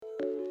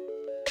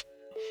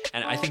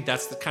And I think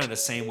that's kind of the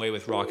same way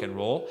with rock and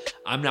roll.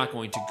 I'm not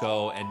going to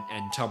go and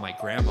tell my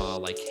grandma,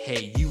 like,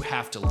 hey, you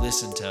have to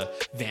listen to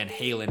Van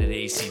Halen and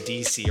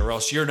AC/DC or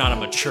else you're not a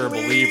mature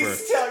believer.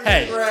 Tell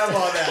Hey, your grandma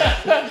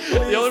that.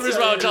 the only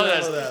reason why I would tell her your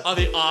grandma that is on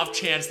the off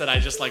chance that I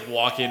just like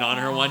walk in on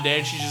her one day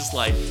and she's just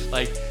like,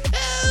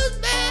 oh,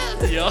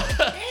 man, you know?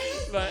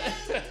 But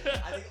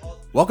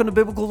Welcome to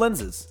Biblical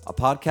Lenses, a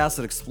podcast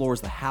that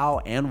explores the how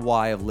and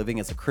why of living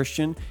as a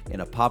Christian in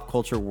a pop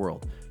culture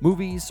world.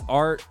 Movies,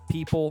 art,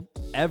 people,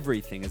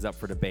 everything is up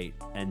for debate,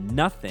 and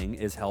nothing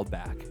is held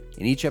back.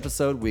 In each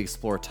episode, we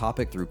explore a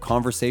topic through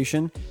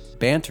conversation,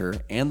 banter,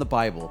 and the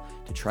Bible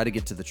to try to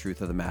get to the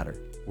truth of the matter.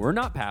 We're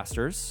not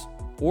pastors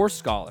or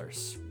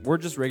scholars. We're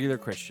just regular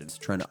Christians.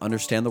 Trying to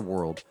understand the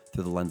world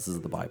through the lenses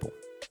of the Bible.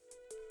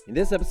 In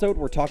this episode,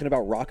 we're talking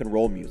about rock and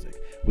roll music.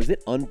 Was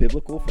it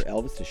unbiblical for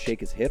Elvis to shake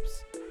his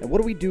hips? And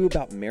what do we do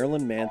about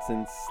Marilyn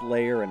Manson,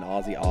 Slayer, and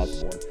Ozzy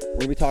Osbourne? We're going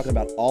to be talking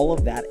about all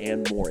of that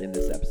and more in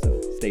this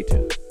episode. Stay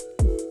tuned.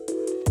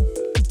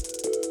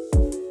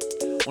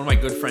 one of my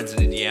good friends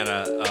in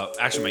Indiana,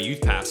 actually my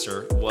youth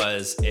pastor,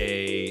 was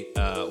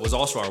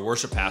also our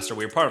worship pastor.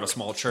 We were part of a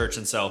small church,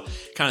 and so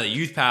kind of the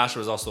youth pastor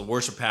was also the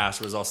worship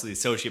pastor, was also the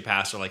associate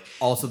pastor. Like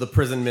Also the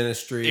prison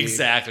ministry.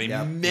 exactly,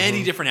 Yep.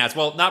 many different hats.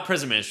 Well, not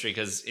prison ministry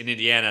because in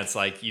Indiana it's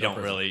like you No don't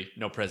prison. really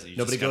no prison. You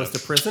Nobody just goes kinda-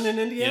 to prison in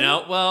Indiana? You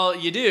know, well,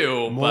 you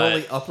do,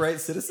 Morally but upright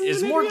citizens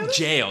it's in more Indiana?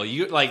 jail.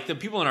 You like the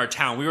people in our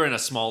town. We were in a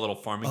small little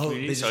farming Oh,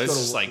 community, they so just it's go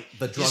to just like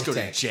the you just drunk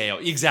go tank. to jail.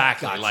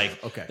 Exactly. Gotcha.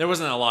 Like Okay. there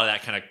wasn't a lot of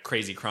that kind of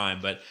crazy crime,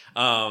 but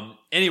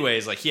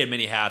anyways, like he had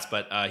many hats,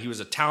 but he was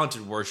a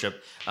talented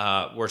worship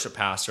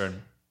pastor.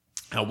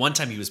 And one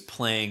time he was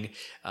playing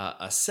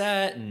a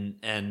set,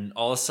 and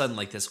all of a sudden,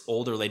 like this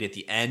older lady at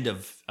the end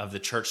of the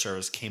church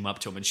service came up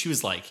to him, and she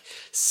was like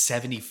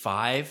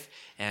 75.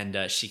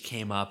 And she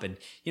came up and,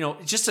 you know,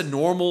 just a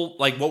normal,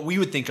 like what we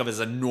would think of as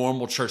a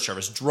normal church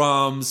service,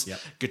 drums, Yep.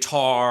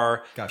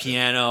 guitar, Gotcha.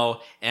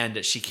 piano.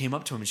 And she came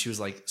up to him and she was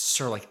like,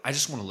 sir, like, I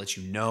just want to let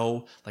you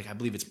know, like, I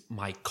believe it's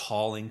my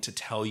calling to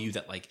tell you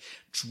that like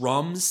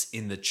drums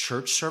in the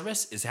church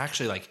service is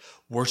actually like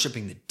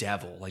worshiping the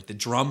devil. Like the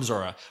drums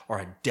are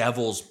a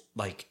devil's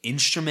like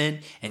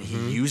instrument, and he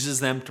uses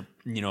them to,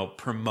 you know,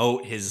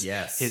 promote his,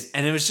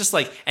 and it was just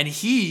like, and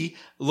he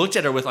looked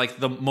at her with like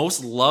the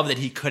most love that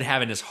he could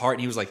have in his heart.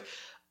 And he was like,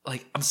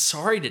 I'm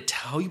sorry to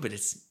tell you, but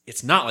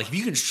it's not like, if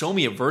you can show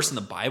me a verse in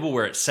the Bible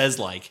where it says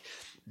like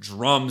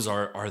drums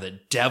are the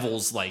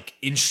devil's like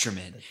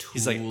instrument,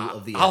 he's like,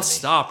 of the I'll enemy.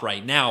 stop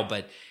right now.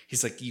 But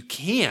he's like, you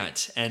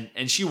can't. And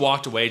she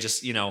walked away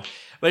just, you know,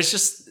 but it's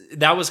just,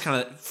 that was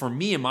kind of, for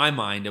me in my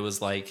mind, it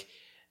was like,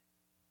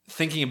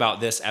 thinking about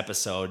this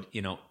episode,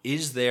 you know,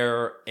 is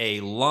there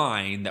a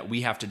line that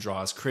we have to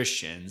draw as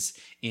Christians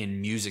in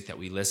music that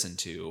we listen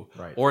to?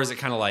 Right. Or is it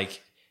kind of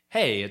like,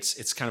 hey,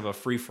 it's kind of a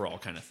free-for-all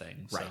kind of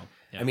thing? Right. So,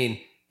 yeah. I mean,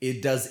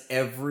 does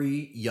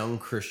every young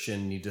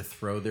Christian need to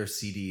throw their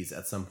CDs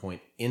at some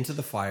point into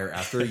the fire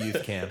after a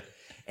youth camp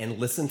and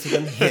listen to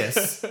them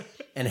hiss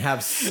and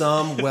have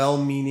some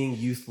well-meaning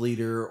youth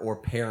leader or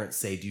parent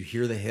say, do you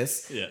hear the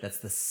hiss? Yeah. That's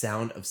the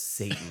sound of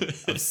Satan,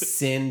 of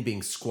sin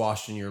being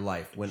squashed in your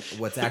life, when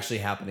what's actually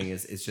happening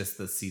is just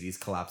the CDs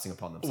collapsing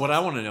upon themselves. What I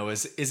want to know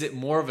is it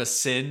more of a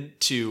sin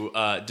to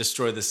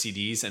destroy the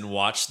CDs and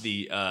watch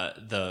the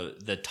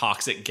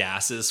toxic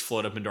gases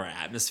float up into our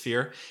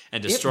atmosphere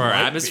and destroy our might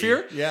be,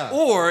 atmosphere? yeah.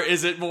 Or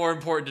is it more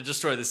important to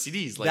destroy the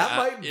CDs? Like that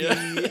might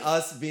yeah. be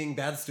us being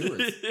bad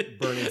stewards,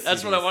 burning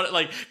That's CDs. what I wanted.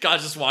 Like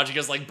God's just watching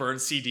us like burn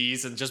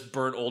CDs and just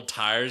burn old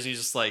tires. And he's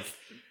just like,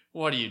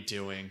 "What are you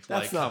doing?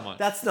 That's come on."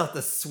 That's not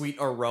the sweet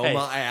aroma Hey.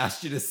 I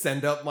asked you to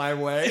send up my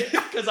way.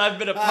 Because I've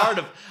been a part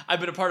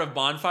of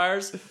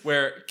bonfires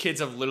where kids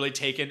have literally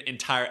taken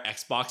entire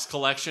Xbox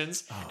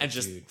collections and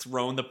just dude.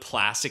 thrown the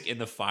plastic in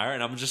the fire,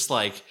 and I'm just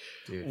like,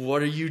 Dude.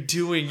 "What are you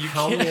doing? You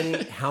How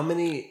can't."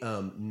 many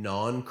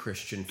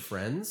non-Christian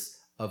friends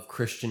of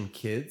Christian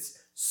kids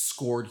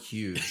scored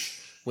huge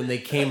when they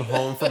came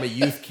home from a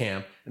youth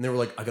camp and they were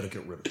like, I gotta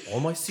get rid of all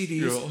my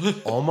CDs, Yeah.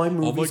 all my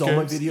movies, all my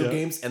games, video yeah.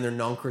 games, and their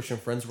non-Christian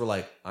friends were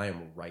like, I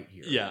am right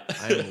here. Yeah.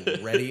 I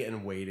am ready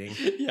and waiting.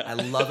 Yeah. I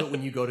love it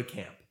when you go to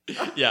camp.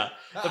 Yeah.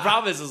 The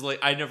problem is like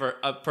I never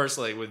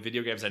personally with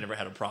video games I never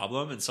had a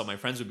problem, and so my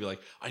friends would be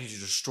like, "I need to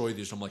destroy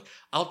these." And I'm like,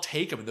 "I'll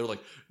take them," and they're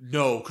like,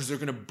 "No, because they're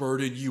gonna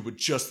burden you with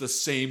just the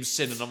same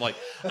sin." And I'm like,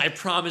 "I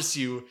promise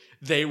you,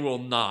 they will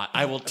not.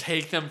 I will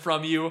take them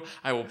from you.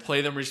 I will play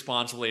them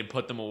responsibly and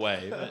put them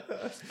away."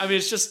 But, I mean,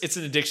 it's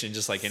an addiction,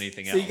 just like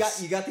anything So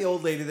else. you got the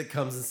old lady that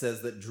comes and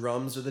says that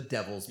drums are the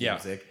devil's Yeah.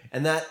 music,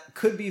 and that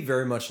could be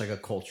very much like a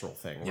cultural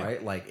thing, Yeah.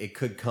 right? Like it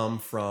could come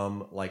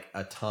from like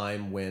a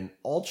time when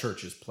all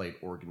churches played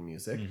organ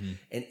music, Mm-hmm.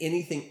 and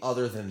anything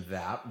other than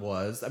that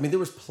was, I mean, there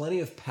was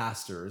plenty of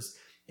pastors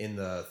in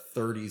the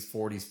 30s,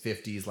 40s,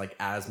 50s, like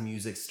as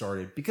music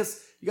started,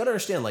 because you got to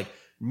understand, like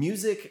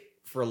music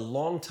for a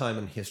long time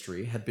in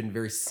history had been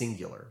very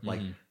singular.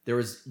 Like there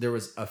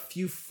was a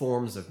few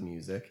forms of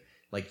music,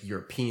 like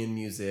European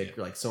music,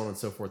 or like so on and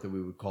so forth, that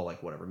we would call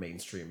like whatever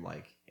mainstream,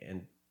 like,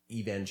 and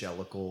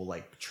evangelical,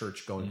 like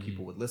church going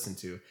people would listen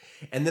to.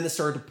 And then it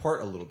started to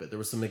part a little bit. There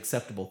were some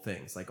acceptable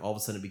things. Like all of a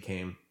sudden it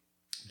became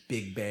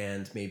big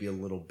band, maybe a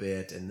little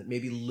bit, and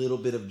maybe a little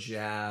bit of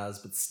jazz,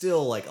 but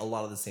still like a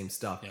lot of the same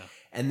stuff. Yeah.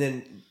 And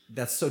then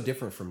that's so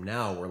different from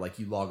now, where like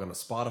you log on to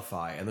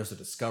Spotify and there's a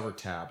Discover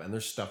tab and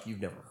there's stuff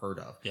you've never heard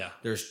of. Yeah.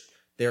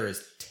 There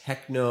is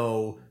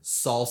techno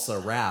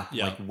salsa rap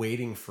Yeah. like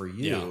waiting for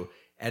you. Yeah.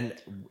 And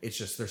it's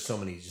just, there's so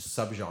many just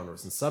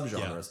subgenres and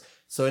subgenres. Yeah.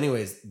 So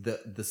anyways, the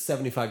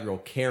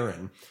 75-year-old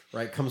Karen,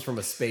 right, comes from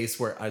a space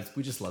where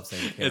we just love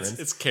saying Karen.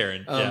 It's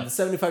Karen. The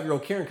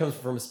 75-year-old Karen comes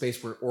from a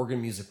space where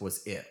organ music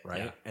was it,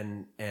 right? Yeah.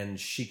 And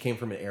she came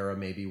from an era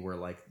maybe where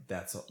like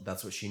that's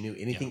what she knew.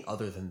 Anything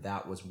other than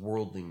that was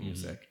worldly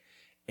music,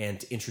 and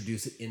to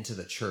introduce it into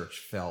the church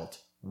felt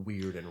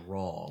weird and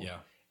wrong. Yeah.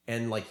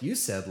 And like you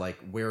said, like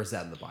where is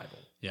that in the Bible?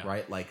 Yeah.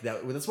 Right? Like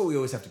that's what we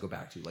always have to go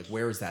back to. Like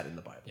where is that in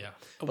the Bible? Yeah.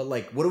 But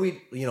like what do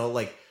we,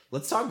 like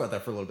let's talk about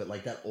that for a little bit.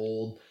 Like that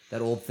old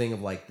thing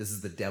of like, this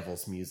is the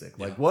devil's music.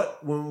 Like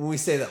what, when we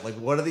say that, like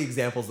what are the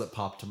examples that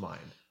pop to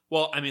mind?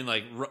 Well, I mean,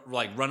 like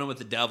Running with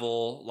the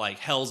Devil, like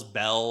Hell's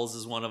Bells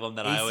is one of them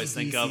that I always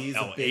think of.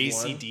 Oh,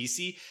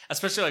 AC/DC,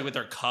 especially like with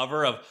their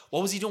cover of,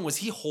 what was he doing? Was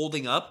he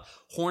holding up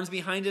horns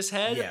behind his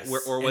head? Yes.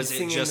 Or was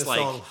it just the like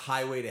song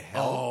Highway to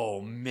Hell?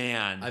 Oh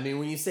man! I mean,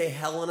 when you say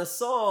hell in a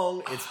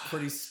song, it's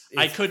pretty.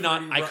 I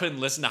couldn't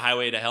listen to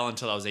Highway to Hell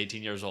until I was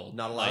 18 years old.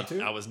 Not allowed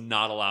to? I was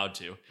not allowed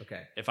to.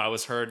 Okay. If I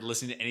was heard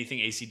listening to anything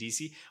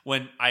AC/DC,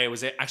 when I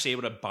was actually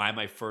able to buy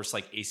my first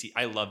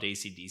I loved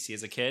AC/DC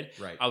as a kid.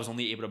 Right. I was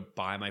only able to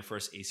buy my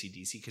first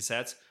AC/DC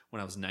cassettes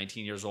when I was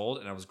 19 years old,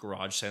 and I was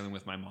garage sailing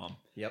with my mom.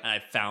 Yep. And I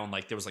found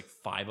like there was like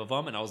 5 of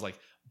them, and I was like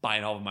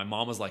buying all of them. My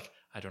mom was like,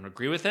 "I don't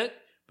agree with it,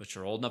 but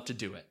you're old enough to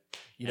do it."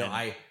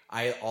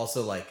 I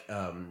also like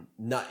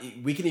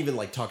we can even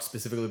like talk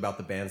specifically about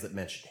the bands that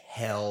mentioned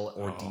hell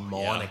or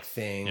demonic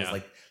things. Yeah.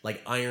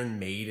 Like Iron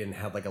Maiden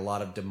had like a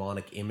lot of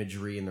demonic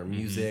imagery in their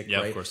music,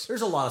 Yeah, right? of course.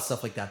 There's a lot of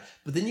stuff like that.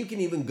 But then you can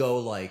even go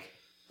like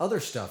other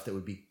stuff that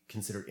would be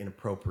considered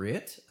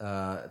inappropriate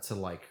to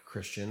like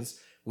Christians,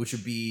 which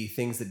would be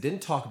things that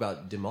didn't talk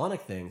about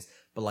demonic things,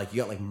 but like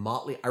you got like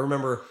Motley. I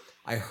remember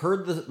I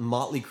heard the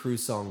Motley Crue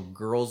song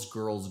 "Girls,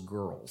 Girls,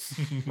 Girls,"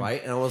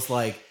 right? And I was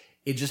like,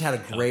 it just had a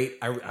great.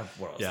 I was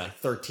like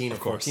 13 or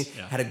 14.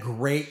 Had a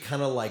great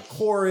kind of like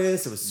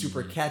chorus. It was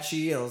super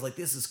catchy, and I was like,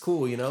 this is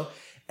cool,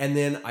 And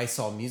then I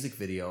saw a music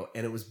video,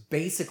 and it was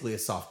basically a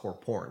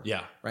softcore porn.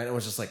 Yeah. Right. And I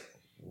was just like,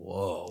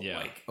 whoa. Yeah.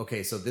 Like,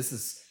 okay, so this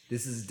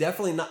is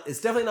definitely not. It's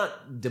definitely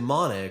not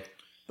demonic,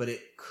 but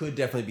it could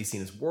definitely be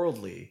seen as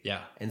worldly.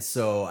 Yeah. And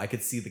so I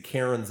could see the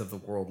Karens of the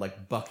world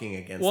like bucking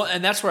against. Well,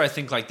 and that's where I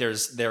think like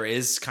there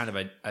is kind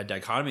of a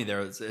dichotomy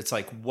there. It's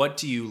like, what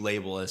do you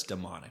label as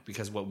demonic?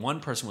 Because what one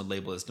person would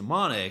label as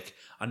demonic,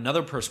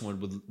 another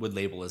person would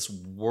label as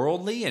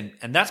worldly,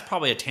 and that's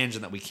probably a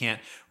tangent that we can't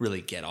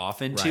really get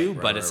off into.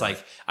 But it's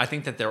like I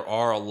think that there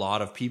are a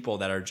lot of people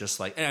that are just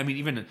like, I mean,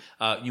 even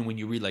when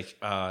you read like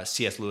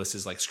C.S.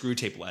 Lewis's like Screw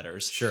Tape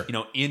Letters, sure,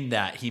 in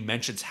that he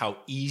mentions how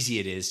easy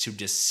it is to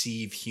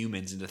deceive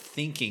humans into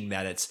thinking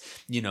that it's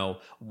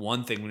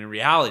one thing, when in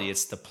reality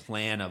it's the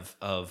plan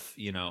of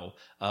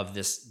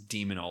this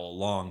demon all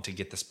along to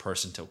get this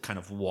person to kind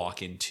of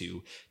walk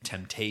into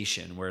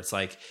temptation, where it's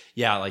like,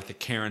 yeah, like the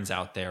Karens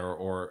out there,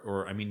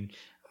 or I mean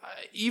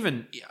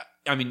even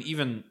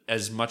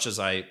as much as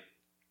I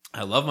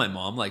love my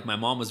mom, like my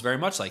mom was very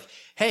much like,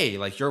 hey,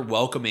 like you're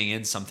welcoming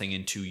in something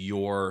into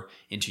your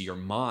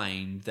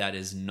mind that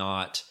is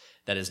not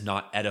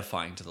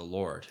edifying to the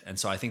Lord. And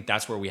so I think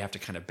that's where we have to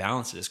kind of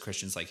balance it as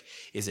Christians. Like,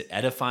 is it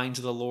edifying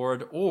to the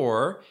Lord,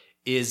 or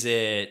is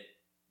it,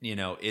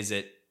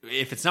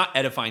 if it's not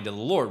edifying to the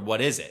Lord, what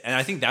is it? And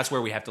I think that's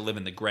where we have to live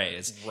in the gray.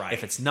 Is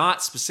if it's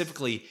not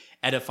specifically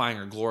edifying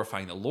or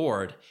glorifying the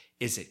Lord,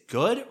 is it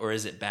good or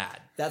is it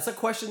bad? That's a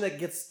question that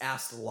gets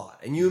asked a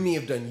lot. And you and me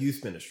have done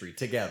youth ministry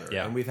together.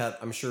 Yeah. And we've had,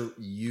 I'm sure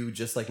you,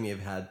 just like me,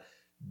 have had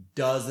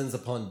dozens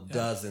upon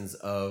dozens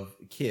of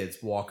kids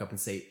walk up and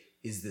say,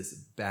 is this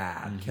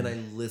bad? Mm-hmm. Can I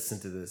listen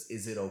to this?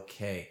 Is it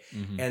okay?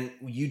 Mm-hmm. And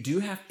you do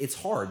have, it's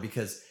hard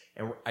because,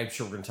 and I'm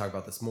sure we're going to talk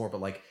about this more,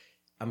 but like,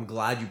 I'm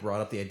glad you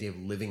brought up the idea of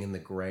living in the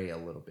gray a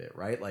little bit,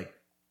 right? Like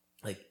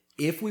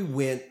if we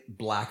went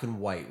black and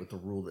white with the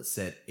rule that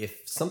said,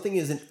 if something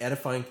isn't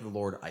edifying to the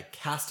Lord, I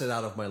cast it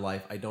out of my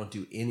life. I don't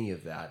do any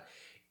of that.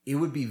 It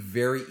would be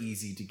very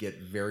easy to get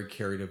very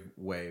carried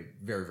away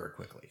very, very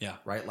quickly. Yeah.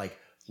 Right? Like,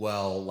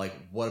 well, like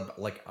what,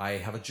 like I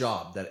have a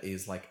job that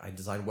is like, I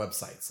design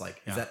websites.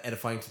 Like, is that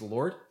edifying to the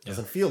Lord?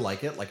 Doesn't feel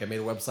like it. Like I made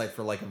a website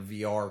for like a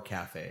VR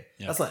cafe.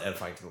 Yeah. That's not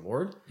edifying to the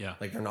Lord. Yeah.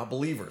 Like they're not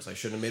believers. I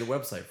shouldn't have made a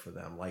website for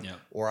them. Like,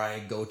 or I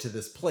go to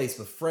this place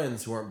with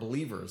friends who aren't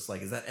believers.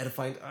 Like, is that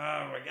edifying? Oh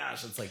my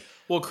gosh. It's like,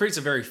 Well, it creates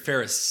a very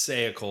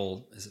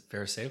pharisaical. Is it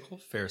pharisaical?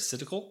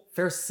 Pharisaical.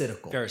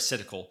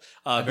 Pharisaical.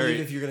 Very believe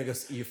if you're going to go,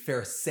 you're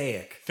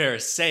Pharisaic.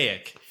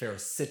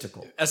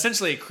 Pharisaical.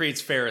 Essentially, it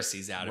creates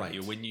Pharisees out of Right.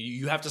 you when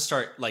you have to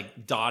start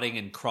like dotting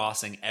and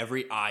crossing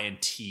every I and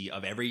T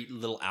of every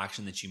little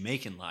action that you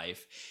make in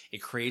life. It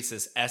creates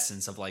this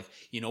essence of like,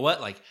 you know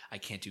what? Like, I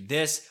can't do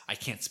this. I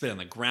can't spit on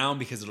the ground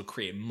because it'll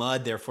create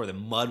mud. Therefore, the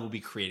mud will be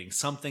creating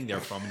something.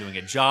 Therefore, I'm doing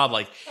a job.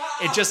 Like,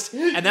 it just,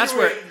 and that's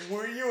where.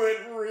 You went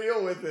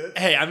real with it.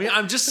 Hey, I mean,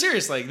 I'm just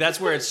serious. Like, that's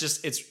where it's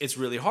just it's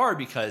really hard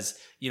because,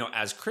 you know,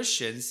 as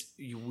Christians,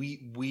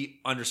 we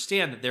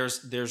understand that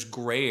there's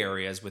gray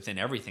areas within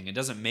everything. It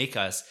doesn't make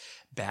us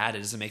bad. It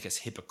doesn't make us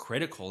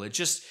hypocritical. It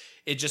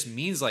just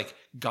means like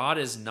God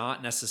is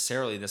not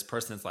necessarily this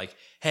person that's like,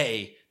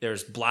 hey,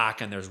 there's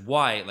black and there's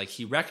white. Like,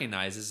 he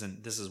recognizes,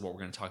 and this is what we're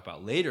going to talk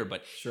about later,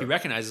 but he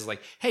recognizes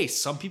like, hey,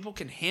 some people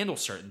can handle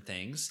certain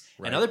things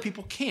and other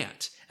people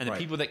can't. And the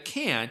people that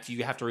can't,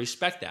 you have to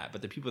respect that.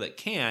 But the people that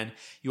can,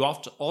 you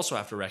also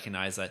have to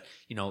recognize that,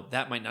 you know,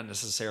 that might not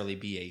necessarily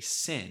be a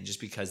sin just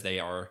because they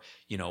are,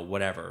 you know,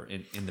 whatever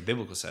in the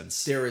biblical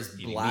sense. There is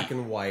black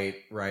and white,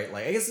 right?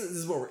 Like, I guess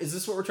is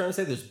this what we're trying to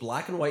say? There's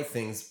black and white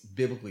things,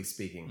 biblically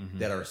speaking,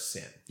 that are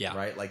sin. Yeah.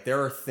 Right? Like,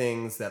 there are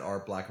things that are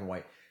black and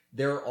white.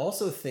 There are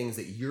also things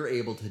that you're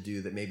able to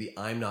do that maybe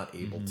I'm not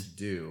able to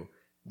do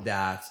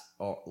that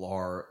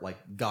are like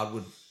God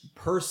would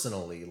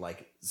personally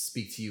like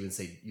speak to you and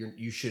say,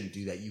 you shouldn't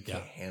do that. You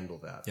can't handle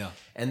that. Yeah.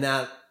 And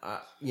that,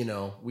 you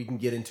know, we can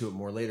get into it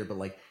more later, but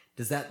like,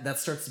 does that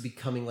starts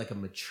becoming like a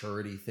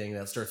maturity thing?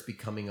 That starts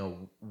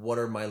becoming what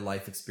are my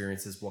life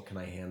experiences? What can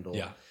I handle?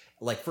 Yeah.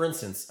 Like, for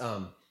instance,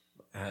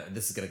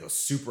 this is going to go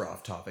super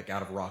off topic,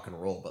 out of rock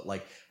and roll, but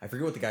like, I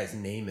forget what the guy's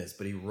name is,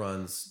 but he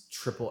runs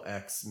Triple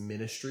X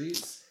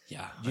Ministries.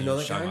 Yeah. Do you know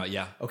that guy?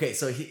 Yeah. Okay,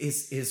 so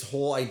his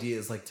whole idea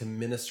is like to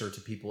minister to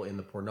people in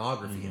the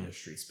pornography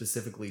industry,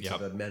 specifically to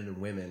the men and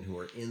women who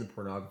are in the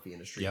pornography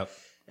industry,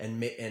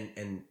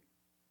 and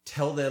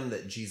tell them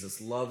that Jesus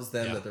loves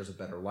them, that there's a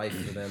better life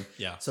for them.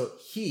 Yeah. So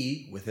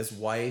he, with his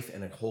wife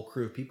and a whole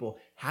crew of people,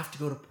 have to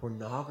go to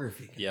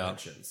pornography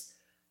conventions.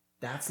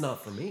 That's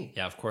not for me.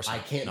 Yeah, of course. I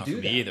can't not do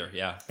for that me either.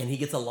 Yeah. And he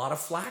gets a lot of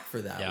flack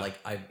for that. Yeah. Like,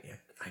 I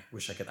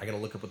wish I gotta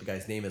look up what the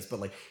guy's name is, but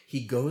like,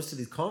 he goes to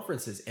these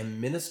conferences and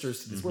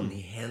ministers to these women.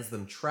 He hands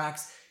them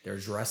tracts. They're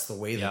dressed the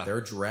way that they're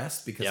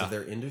dressed because of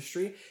their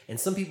industry. And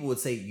some people would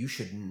say you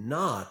should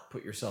not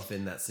put yourself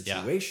in that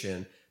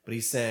situation. But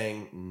he's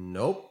saying,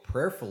 nope,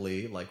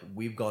 prayerfully, like,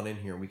 we've gone in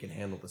here and we can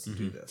handle this and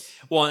do this.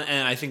 Well,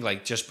 and I think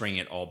like just bringing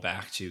it all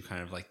back to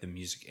kind of like the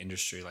music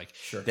industry, like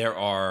there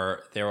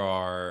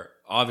are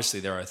obviously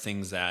there are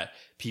things that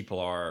people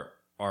are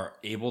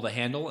able to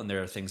handle, and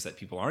there are things that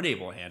people aren't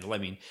able to handle. I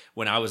mean,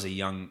 when I was a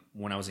young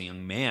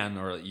man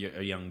or a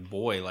young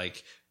boy,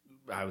 like,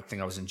 I would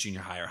think I was in junior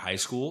high or high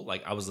school.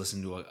 Like, I was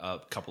listening to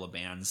a couple of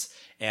bands,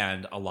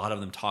 and a lot of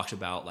them talked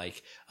about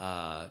like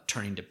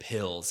turning to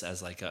pills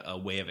as like a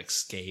way of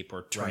escape,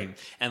 or turning,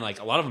 and like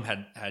a lot of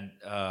them had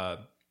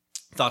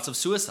thoughts of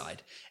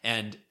suicide.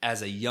 And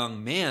as a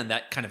young man,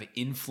 that kind of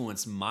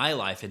influenced my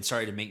life and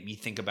started to make me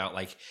think about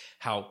like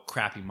how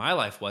crappy my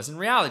life was. In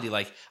reality,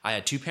 like, I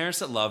had two parents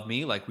that loved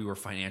me. Like, we were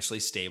financially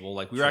stable.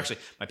 Like, we were actually,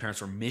 my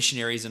parents were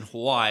missionaries in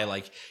Hawaii.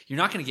 Like, you're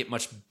not going to get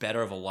much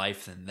better of a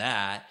life than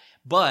that.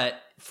 But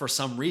for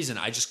some reason,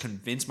 I just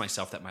convinced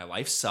myself that my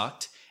life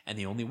sucked, and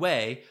the only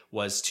way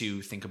was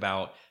to think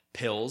about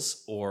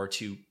pills or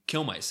to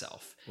kill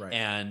myself. Right.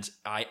 And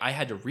I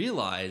had to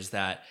realize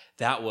that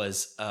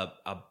was a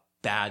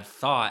bad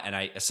thought, and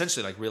I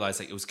essentially like realized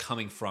like it was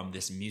coming from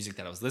this music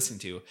that I was listening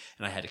to,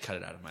 and I had to cut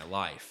it out of my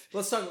life.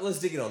 Let's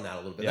dig in on that a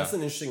little bit. That's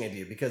an interesting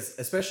idea, because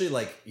especially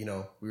like, you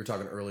know, we were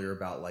talking earlier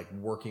about like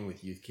working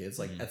with youth kids.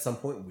 Like, at some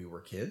point we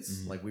were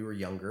kids, like we were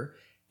younger.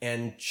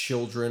 And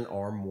children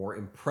are more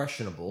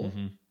impressionable,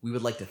 we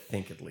would like to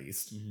think at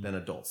least, than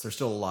adults. There's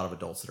still a lot of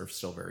adults that are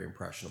still very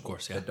impressionable, of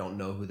course, that don't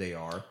know who they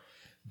are.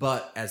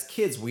 But as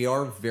kids, we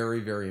are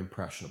very, very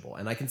impressionable.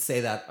 And I can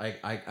say that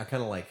I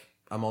kind of like,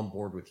 I'm on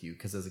board with you,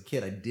 because as a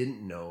kid, I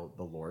didn't know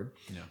the Lord.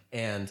 Yeah.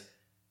 And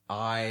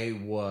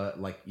I was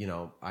like, you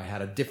know, I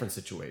had a different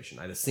situation.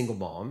 I had a single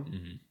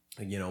mom.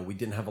 You know, we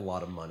didn't have a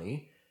lot of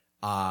money.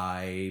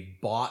 I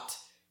bought,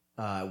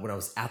 when I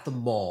was at the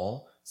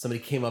mall,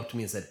 somebody came up to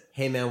me and said,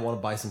 hey man, I want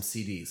to buy some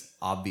CDs.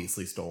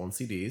 Obviously stolen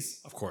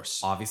CDs. Of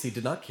course. Obviously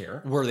did not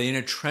care. Were they in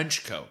a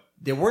trench coat?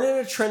 They weren't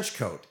in a trench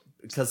coat,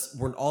 because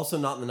we're also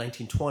not in the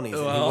 1920s.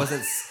 Well.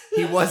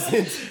 He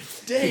wasn't.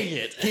 Dang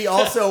it. He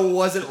also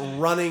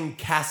wasn't running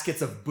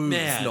caskets of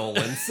boobs,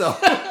 Nolan. So,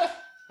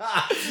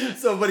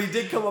 but he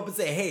did come up and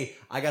say, hey,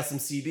 I got some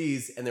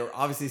CDs, and they were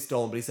obviously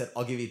stolen, but he said,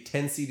 I'll give you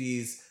 10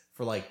 CDs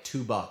for like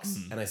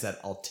 $2. And I said,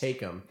 I'll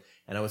take them.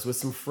 And I was with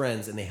some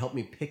friends, and they helped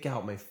me pick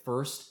out my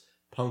first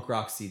punk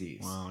rock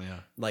CDs. Wow,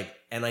 yeah. Like,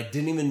 and I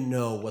didn't even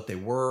know what they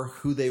were,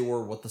 who they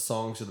were, what the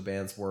songs or the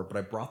bands were, but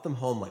I brought them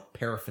home like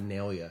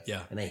paraphernalia.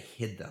 Yeah. And I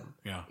hid them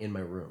in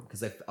my room,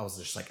 because I was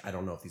just like, I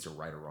don't know if these are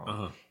right or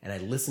wrong. And I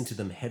listened to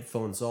them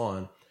headphones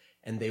on,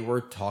 and they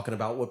were talking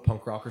about what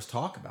punk rockers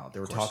talk about. They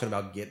were talking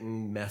about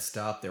getting messed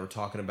up. They were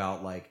talking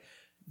about like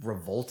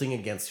revolting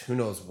against who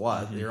knows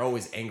what. Mm-hmm. They're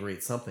always angry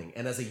at something.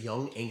 And as a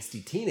young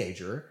angsty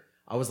teenager,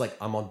 I was like,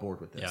 I'm on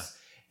board with this.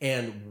 Yeah.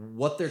 And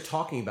what they're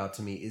talking about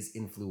to me is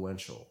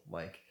influential,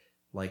 like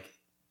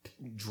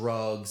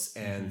drugs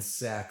and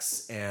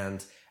sex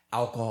and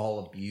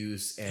alcohol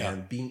abuse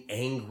and being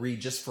angry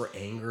just for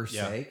anger's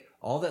sake.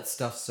 All that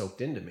stuff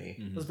soaked into me.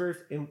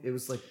 It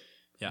was like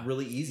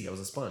really easy. I was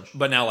a sponge.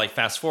 But now, like,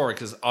 fast forward,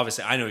 because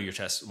obviously I know your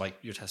testimony,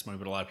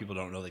 but a lot of people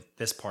don't know like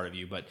this part of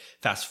you. But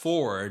fast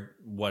forward,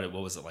 what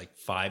was it, like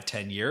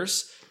 5-10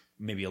 years,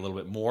 maybe a little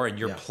bit more, and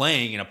you're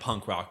playing in a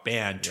punk rock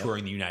band,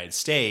 touring the United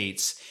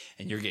States,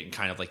 and you're getting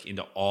kind of like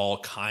into all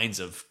kinds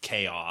of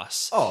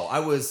chaos. Oh,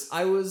 I was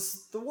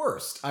the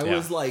worst. I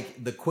was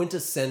like the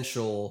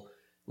quintessential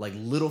like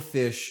little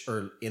fish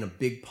or in a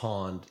big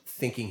pond,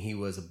 thinking he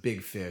was a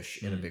big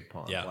fish in a big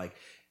pond. Yeah. Like,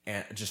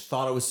 and just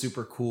thought it was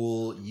super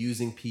cool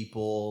using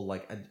people.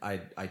 Like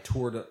I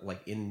toured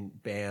like in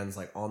bands,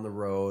 like on the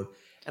road,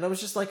 and I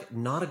was just like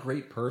not a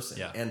great person.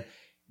 Yeah. And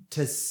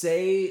to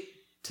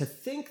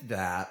think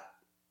that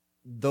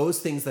those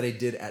things that I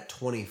did at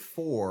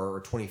 24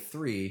 or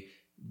 23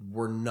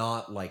 were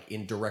not like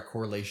in direct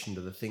correlation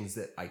to the things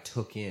that I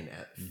took in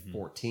at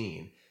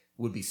 14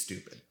 would be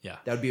stupid. Yeah.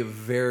 That would be a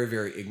very,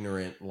 very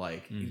ignorant,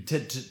 like to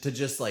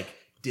just like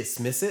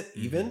dismiss it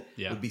even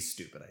would be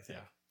stupid, I think.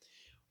 Yeah.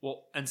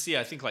 Well, and see,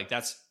 I think like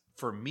that's,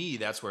 for me,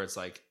 that's where it's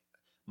like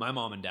my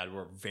mom and dad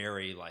were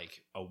very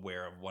like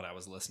aware of what I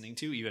was listening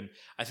to. Even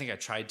I think I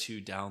tried to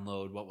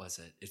download, what was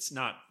it? It's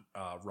not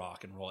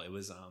rock and roll. It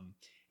was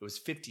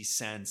 50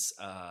 Cent's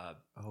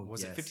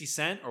was it 50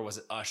 Cent or was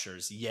it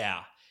Usher's?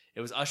 Yeah.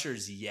 It was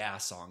Usher's Yeah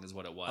song is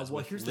what it was. Well,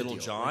 with here's Little the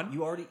deal. John.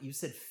 Like, you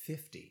said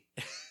 50.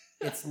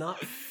 It's not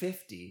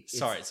 50.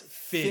 Sorry, it's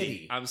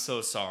 50. I'm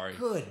so sorry.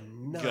 Good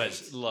night.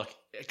 Good. Look,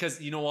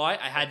 because you know why?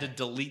 I had to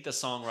delete the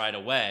song right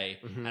away,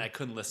 and I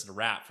couldn't listen to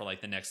rap for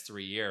like the next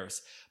 3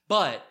 years.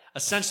 But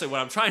essentially, what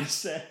I'm trying to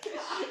say.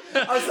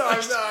 I'm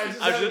sorry.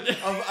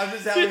 I'm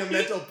just having a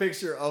mental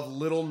picture of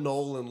little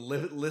Nolan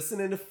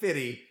listening to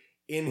 50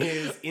 in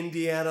his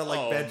Indiana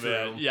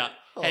bedroom. Man. Yeah.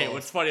 Oh. Hey,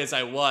 what's funny is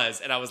I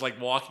was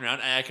like walking around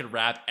and I could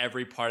rap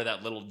every part of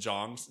that Little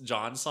John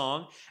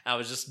song. And I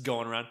was just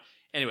going around.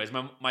 Anyways,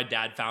 my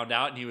dad found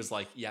out and he was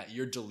like, yeah,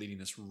 you're deleting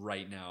this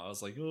right now. I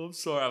was like, oh, I'm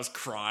sorry. I was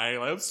crying.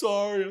 Like, I'm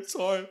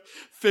sorry.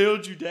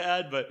 Failed you,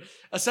 Dad. But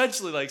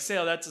essentially, like, say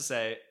all that to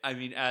say, I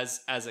mean, as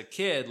a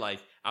kid,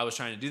 like, I was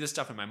trying to do this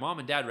stuff and my mom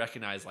and dad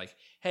recognized, like,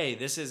 hey,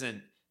 this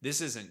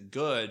isn't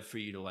good for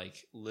you to,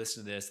 like,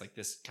 listen to this. Like,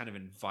 this kind of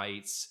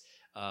invites,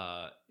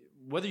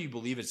 whether you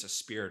believe it's a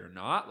spirit or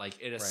not,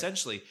 like, it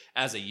essentially,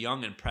 as a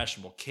young,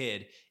 impressionable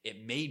kid,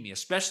 it made me,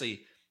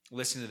 especially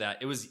listening to that,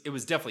 it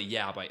was definitely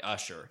Yeah by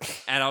Usher.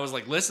 And I was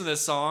like, listen to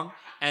this song.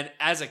 And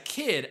as a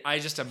kid, I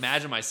just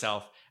imagined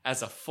myself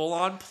as a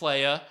full-on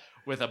playa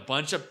with a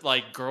bunch of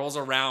like girls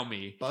around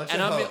me.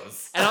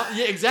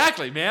 Yeah,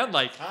 exactly, man.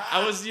 Like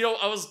I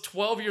was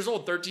 12 years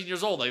old, 13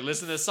 years old, like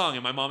listening to this song,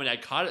 and my mom and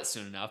dad caught it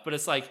soon enough. But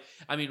it's like,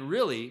 I mean,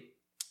 really.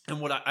 And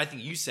what I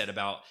think you said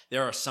about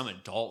there are some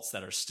adults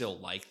that are still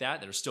like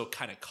that are still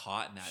kind of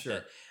caught in that. Sure.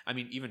 That, I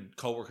mean, even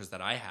coworkers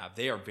that I have,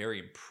 they are very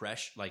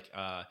impressed. Like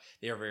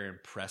they are very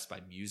impressed by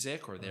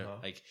music, or they're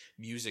like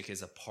music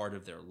is a part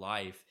of their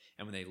life.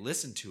 And when they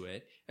listen to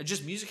it, and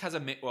just music has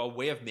a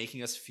way of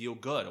making us feel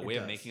good, a way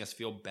of making us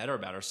feel better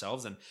about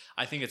ourselves. And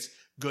I think it's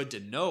good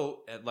to note,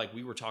 like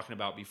we were talking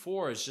about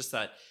before, is just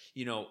that,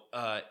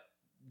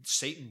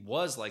 Satan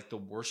was like the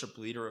worship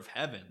leader of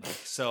heaven. Like,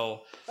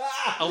 so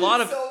a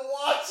lot of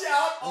watch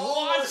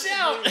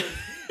out.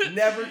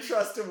 Never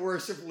trust a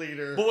worship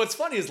leader. But what's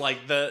funny is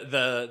like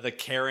the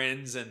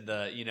Karens and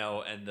the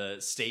and the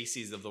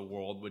Stacys of the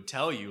world would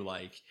tell you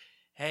like,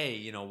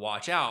 hey,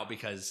 watch out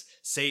because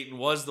Satan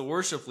was the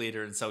worship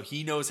leader, and so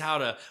he knows how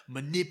to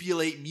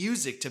manipulate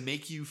music to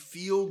make you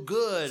feel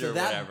good or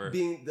whatever.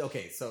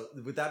 So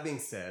with that being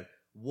said,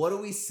 what do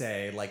we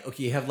say? Like,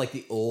 okay, you have like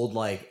the old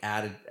like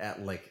added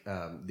at like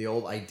the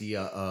old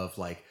idea of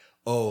like,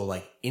 oh,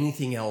 like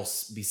anything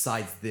else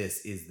besides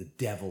this is the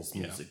devil's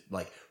music,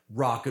 like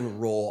rock and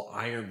roll,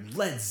 Iron,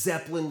 Led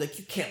Zeppelin. Like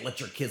you can't let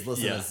your kids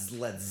listen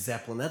to Led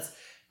Zeppelin.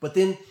 But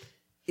then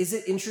is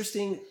it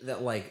interesting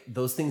that like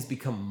those things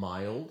become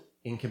mild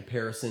in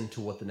comparison to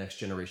what the next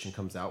generation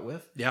comes out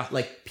with? Yeah.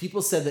 Like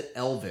people said that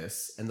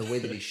Elvis and the way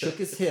that he shook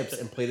his hips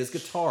and played his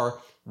guitar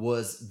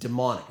was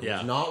demonic. It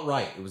was not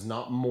right. It was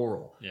not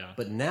moral. Yeah.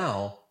 But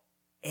now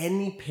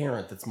any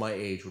parent that's my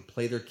age would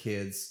play their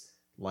kids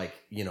like,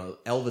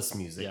 Elvis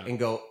music and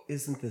go,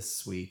 isn't this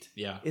sweet?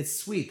 Yeah. It's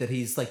sweet that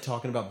he's like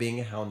talking about being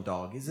a hound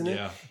dog, isn't it?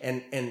 Yeah.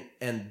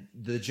 And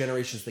the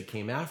generations that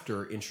came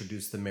after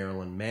introduced the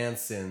Marilyn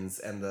Mansons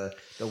and the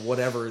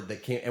whatever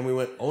that came, and we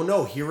went, oh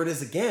no, here it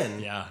is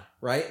again. Yeah.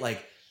 Right?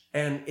 Like,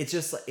 and it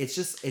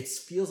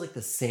feels like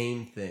the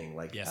same thing,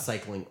 like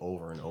cycling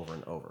over and over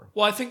and over.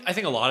 Well, I think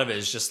a lot of it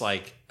is just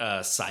like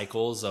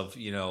cycles of,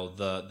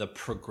 the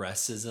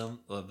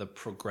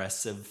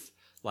progressive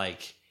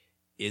like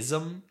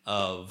ism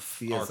of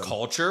our Theism.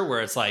 culture,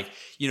 where it's like,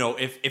 you know,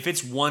 if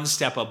it's one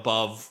step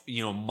above,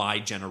 you know, my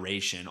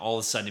generation, all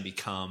of a sudden it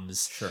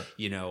becomes, Sure.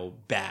 you know,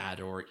 bad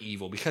or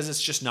evil, because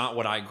it's just not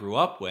what I grew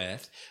up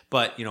with.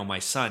 But, you know, my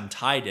son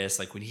Titus,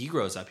 like when he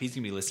grows up, he's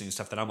gonna be listening to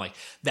stuff that I'm like,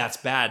 that's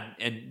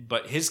bad.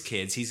 But his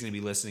kids, he's gonna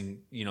be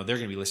listening, you know, they're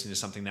gonna be listening to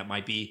something that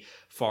might be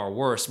far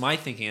worse. My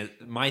thing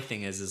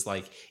is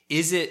like,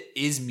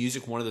 is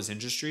music one of those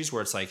industries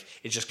where it's like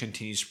it just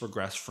continues to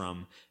progress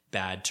from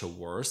bad to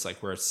worse,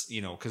 like where it's,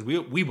 you know, because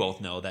we both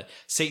know that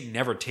Satan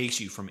never takes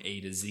you from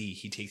A to Z.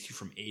 He takes you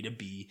from A to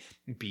B,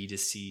 B to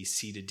C,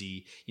 C to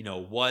D. You know,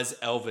 was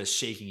Elvis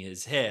shaking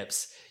his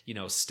hips, you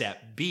know,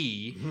 step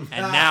B,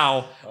 and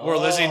now we're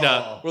listening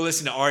to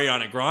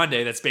Ariana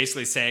Grande that's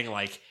basically saying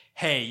like,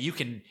 hey, you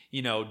can,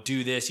 you know,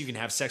 do this, you can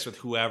have sex with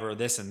whoever,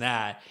 this and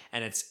that,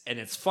 and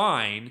it's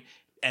fine.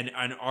 And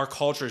our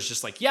culture is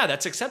just like, yeah,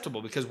 that's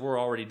acceptable because we're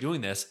already doing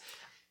this.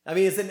 I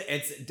mean,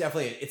 it's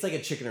definitely, it's like a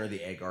chicken or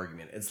the egg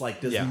argument. It's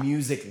like, does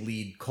music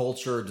lead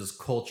culture? Does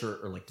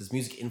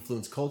music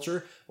influence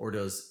culture, or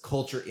does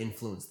culture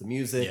influence the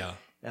music? Yeah.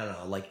 I don't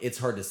know. Like, it's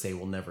hard to say.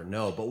 We'll never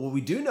know. But what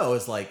we do know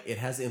is like, it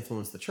has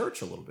influenced the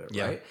church a little bit,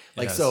 Yeah, right?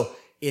 Like, so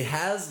it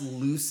has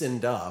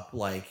loosened up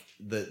like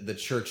the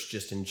church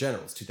just in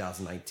general. It's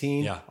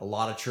 2019. Yeah. A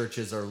lot of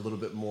churches are a little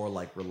bit more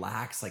like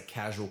relaxed, like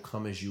casual,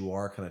 come as you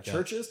are kind of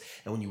churches.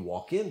 And when you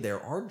walk in,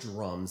 there are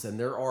drums and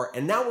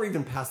now we're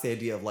even past the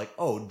idea of like,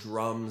 oh,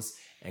 drums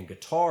and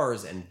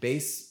guitars and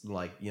bass,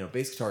 like, you know,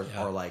 bass guitars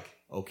are like,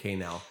 okay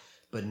now.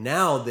 But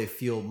now they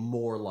feel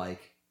more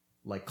like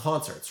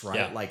concerts, right?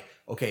 Yeah. Like,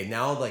 okay,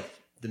 now like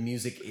the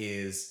music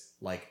is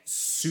like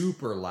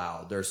super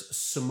loud. There's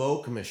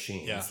smoke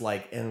machines.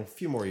 Like, and in a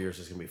few more years,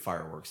 there's gonna be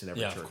fireworks in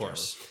every church. Of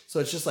course. Ever. So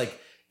it's just like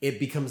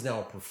it becomes now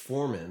a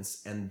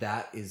performance, and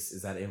that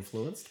is that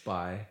influenced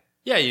by?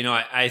 Yeah, you know,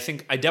 I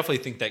definitely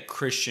think that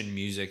Christian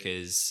music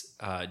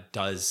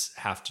does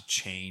have to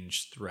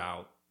change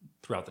throughout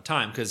the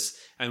time, because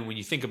I mean, when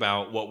you think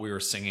about what we were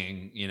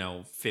singing, you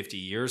know, 50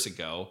 years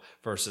ago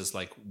versus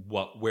like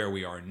where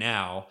we are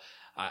now,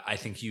 I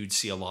think you'd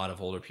see a lot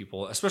of older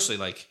people, especially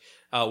like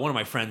one of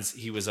my friends,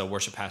 he was a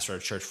worship pastor at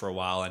a church for a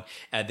while,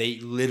 and they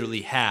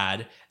literally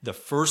had the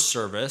first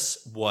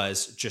service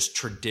was just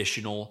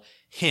traditional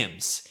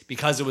hymns,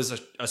 because it was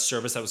a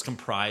service that was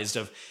comprised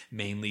of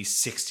mainly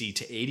 60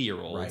 to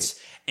 80-year-olds.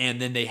 Right.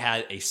 And then they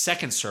had a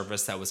second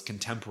service that was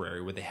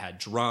contemporary, where they had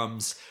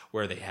drums,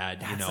 where they had,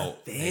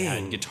 they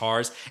had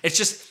guitars.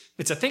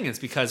 It's a thing. It's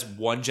because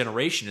one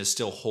generation is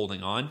still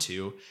holding on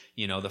to,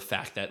 you know, the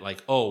fact that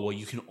like, oh, well,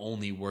 you can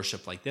only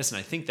worship like this. And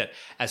I think that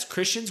as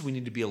Christians, we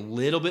need to be a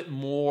little bit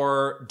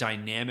more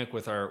dynamic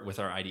with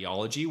our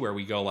ideology, where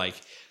we go like,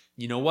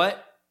 you know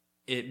what?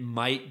 It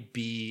might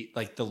be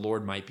like the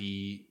Lord might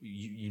be,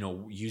 you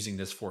know, using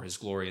this for his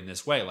glory in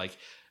this way. Like,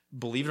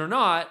 believe it or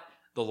not,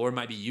 the Lord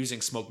might be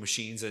using smoke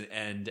machines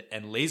and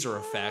laser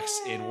effects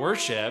in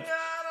worship,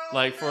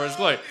 like for his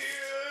glory.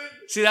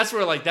 See, that's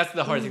where like that's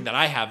the hard thing that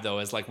I have though,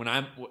 is like when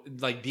I'm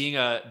like being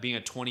a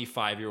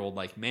 25-year-old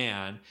like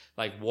man,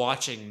 like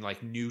watching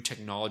like new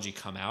technology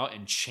come out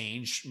and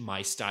change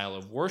my style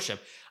of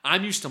worship.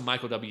 I'm used to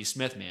Michael W.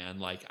 Smith, man.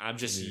 Like I'm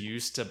just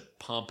used to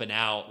pumping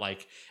out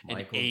like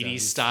an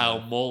 80s style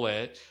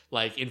mullet,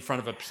 like in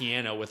front of a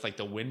piano with like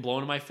the wind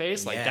blowing in my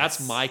face. Like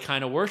that's my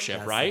kind of worship,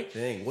 that's right? The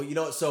thing. Well, you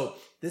know, so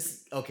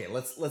this, okay,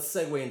 let's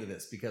segue into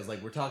this, because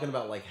like we're talking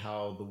about like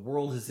how the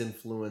world has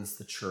influenced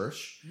the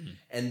church,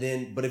 and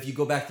then, but if you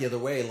go back the other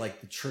way,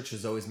 like the church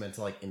is always meant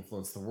to like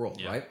influence the world,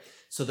 right?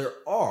 So there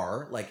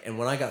are like, and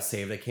when I got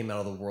saved, I came out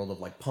of the world of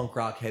like punk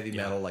rock, heavy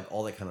metal, like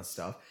all that kind of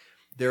stuff.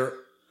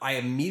 I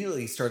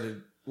immediately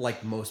started,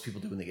 like most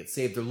people do when they get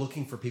saved, they're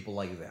looking for people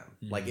like them.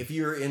 Like if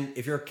you're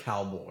a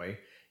cowboy,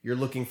 you're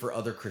looking for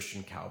other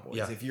Christian cowboys.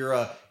 Yeah.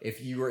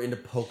 If you were into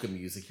polka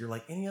music, you're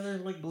like, any other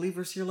like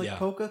believers here like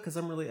polka? Because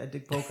I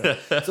dig polka.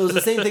 So it was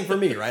the same thing for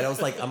me, right?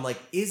 I'm like,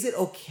 is it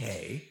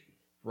okay,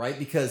 right?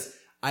 Because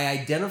I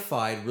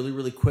identified really,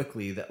 really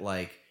quickly that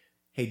like,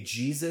 hey,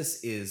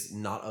 Jesus is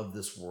not of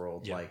this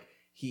world. Yeah. Like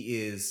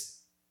he is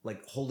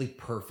like wholly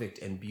perfect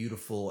and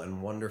beautiful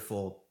and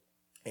wonderful.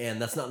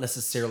 And that's not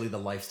necessarily the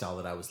lifestyle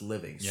that I was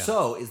living. Yeah.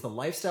 So is the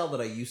lifestyle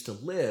that I used to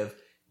live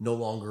no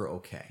longer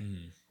okay?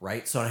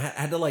 Right? So I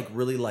had to like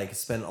really like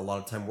spend a lot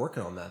of time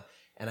working on that.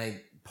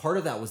 And part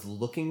of that was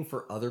looking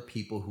for other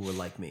people who were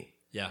like me.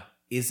 Yeah.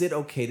 Is it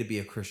okay to be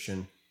a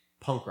Christian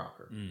punk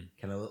rocker?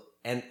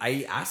 And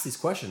I asked these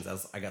questions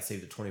as I got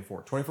saved at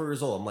 24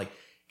 years old. I'm like,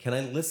 can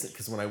I listen?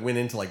 Because when I went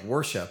into like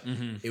worship,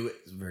 it was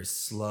very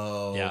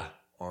slow. Yeah.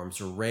 Arms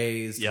are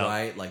raised,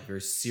 right? Like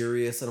very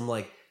serious. And I'm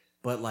like,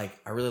 but like,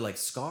 I really like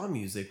ska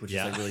music, which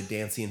is like really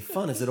dancey and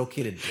fun. Is it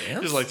okay to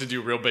dance? Just like to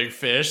do Real Big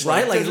Fish.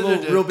 Right? Like a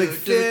little Real Big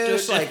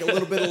Fish, like a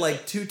little bit of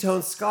like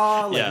two-tone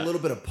ska, like a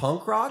little bit of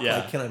punk rock.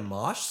 Like, can I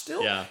mosh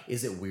still? Yeah.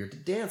 Is it weird to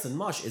dance and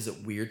mosh? Is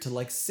it weird to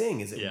like sing?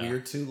 Is it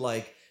weird to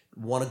like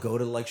want to go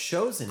to like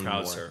shows anymore?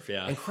 Crowd surf,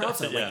 And crowd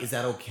surf. Like, is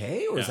that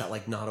okay? Or is that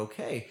like not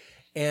okay?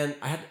 And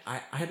I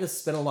had to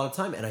spend a lot of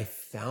time, and I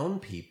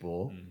found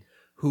people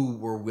who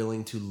were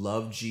willing to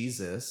love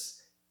Jesus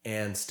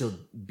and still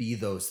be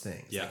those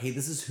things. Yeah. Like, hey,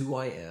 this is who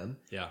I am.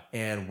 Yeah.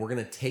 And we're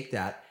going to take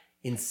that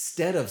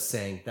instead of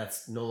saying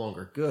that's no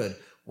longer good.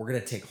 We're going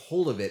to take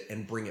hold of it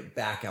and bring it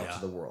back out to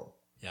the world.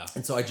 Yeah.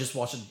 And so I just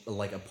watched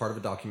a part of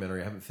a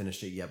documentary. I haven't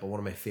finished it yet, but one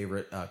of my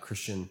favorite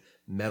Christian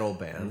metal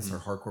bands or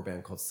hardcore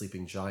band called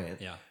Sleeping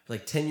Giant. Yeah. For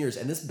like 10 years.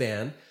 And this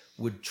band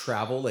would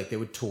travel, like they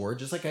would tour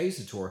just like I used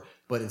to tour.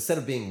 But instead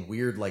of being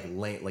weird,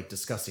 like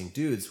disgusting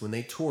dudes, when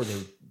they toured, they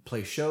would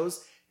play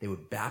shows. They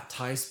would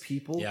baptize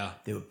people. Yeah.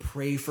 They would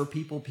pray for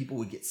people. People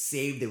would get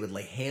saved. They would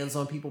lay hands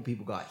on people.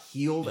 People got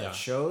healed at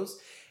shows.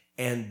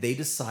 And they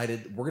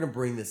decided, we're going to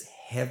bring this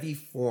heavy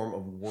form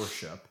of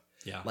worship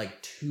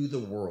like to the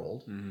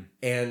world.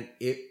 And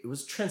it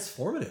was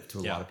transformative to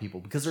a lot of people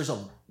because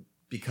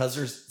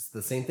there's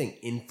the same thing,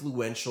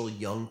 influential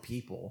young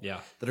people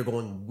that are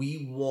going,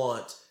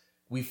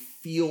 we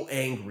feel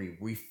angry.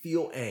 We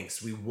feel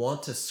angst. We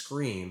want to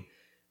scream.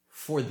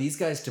 For these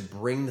guys to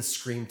bring the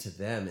scream to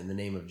them in the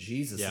name of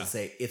Jesus and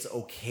say, it's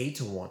okay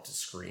to want to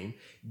scream.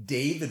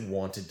 David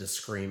wanted to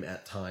scream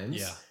at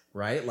times,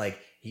 right? Like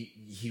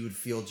he would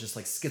feel just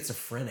like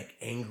schizophrenic,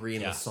 angry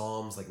in the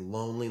Psalms, like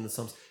lonely in the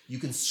Psalms. You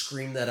can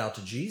scream that out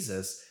to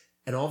Jesus.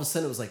 And all of a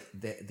sudden it was like,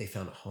 they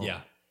found a home.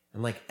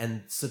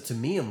 And so to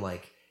me, I'm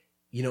like,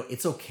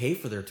 it's okay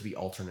for there to be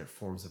alternate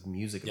forms of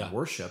music and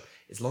worship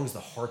as long as the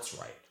heart's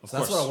right. So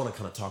that's what I want to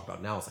kind of talk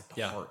about now is like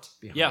the heart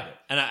behind it.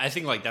 And I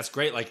think like that's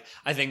great. Like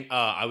I think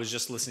I was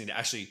just listening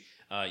to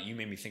you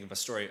made me think of a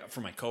story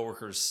from my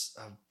coworkers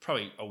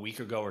probably a week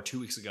ago or 2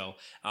 weeks ago.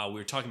 We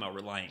were talking about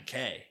Relient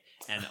K.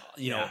 And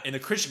know, in the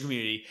Christian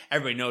community,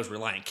 everybody knows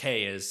Relient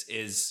K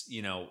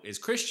is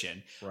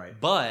Christian. Right.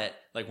 But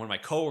like one of my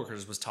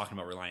coworkers was talking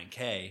about Relient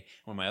K,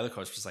 one of my other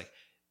coworkers was like,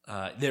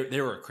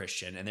 they were a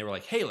Christian and they were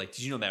like, hey, like,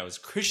 did you know that was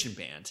a Christian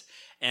band?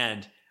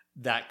 And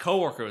that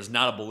coworker was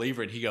not a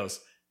believer. And he goes,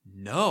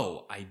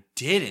 no, I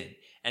didn't.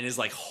 And his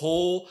like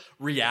whole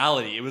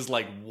reality, it was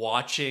like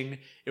watching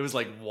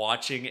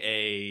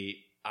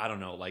I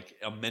don't know, like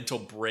a mental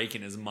break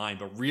in his mind,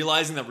 but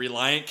realizing that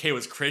Relient K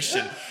was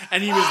Christian,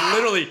 and he was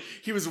literally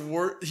he was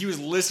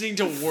listening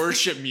to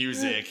worship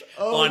music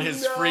on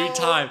his free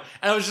time,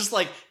 and I was just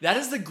like, that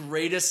is the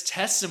greatest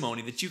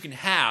testimony that you can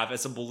have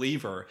as a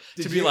believer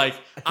be like,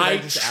 I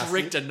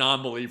tricked a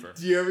non-believer.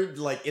 Do you ever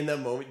like in that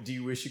moment? Do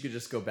you wish you could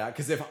just go back?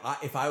 Because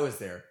if I was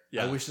there,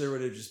 I wish there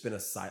would have just been a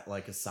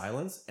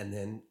silence, and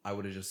then I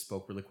would have just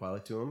spoke really quietly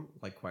to him,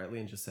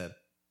 and just said,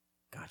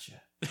 "Gotcha."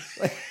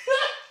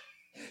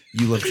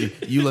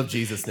 You love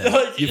Jesus now.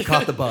 Like, you've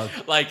caught the bug.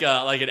 Like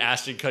an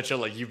Ashton Kutcher,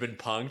 like you've been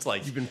punked.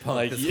 Like you've been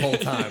punked this whole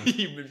time.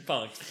 You've been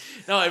punked.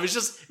 No, it was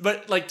just,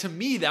 but like to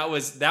me, that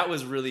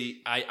was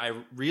really.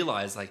 I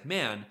realized, like,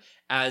 man,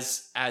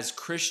 as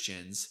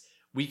Christians,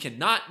 we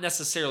cannot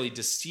necessarily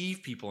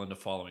deceive people into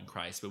following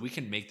Christ, but we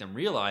can make them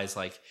realize,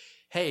 like,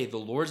 hey, the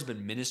Lord's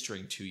been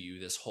ministering to you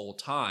this whole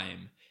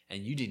time,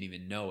 and you didn't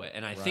even know it.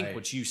 And I think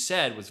what you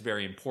said was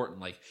very important.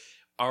 Like,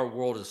 our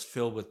world is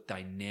filled with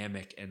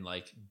dynamic and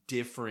like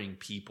differing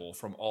people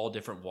from all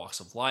different walks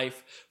of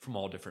life, from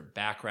all different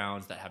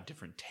backgrounds that have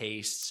different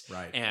tastes.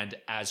 Right. And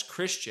as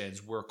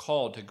Christians, we're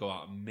called to go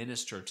out and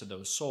minister to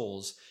those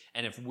souls.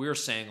 And if we're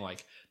saying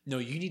like, no,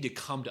 you need to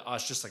come to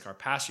us, just like our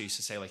pastor used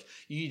to say, like,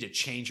 you need to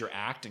change your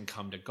act and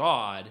come to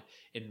God.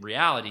 In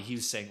reality, he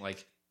was saying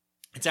like,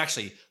 it's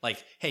actually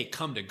like, hey,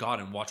 come to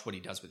God and watch what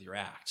he does with your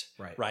act.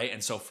 Right.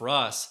 And so for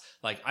us,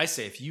 like I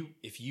say, if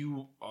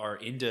you are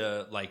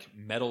into like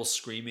metal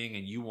screaming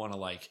and you want to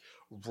like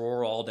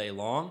roar all day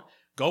long,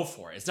 go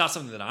for it. It's not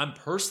something that I'm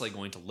personally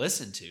going to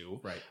listen to.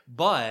 Right.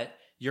 But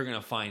you're going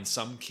to find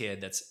some kid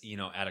that's,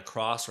 at a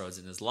crossroads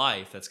in his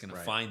life that's going to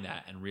find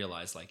that and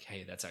realize like,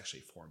 hey, that's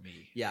actually for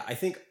me. Yeah. I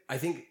think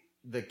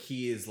the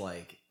key is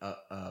like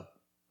a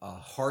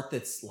heart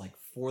that's like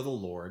for the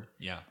Lord,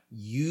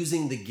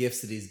 using the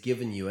gifts that he's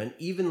given you, and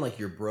even like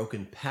your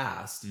broken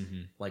past,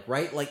 like,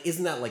 right? Like,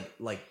 isn't that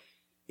like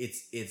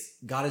it's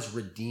God is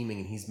redeeming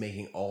and he's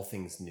making all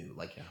things new.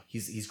 Like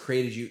he's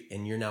created you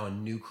and you're now a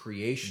new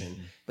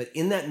creation. But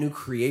in that new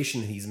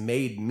creation that he's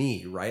made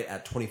me, right?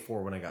 At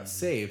 24 when I got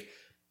saved,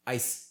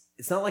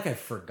 it's not like I've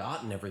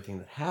forgotten everything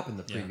that happened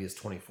the previous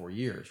 24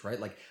 years, right?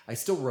 Like I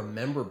still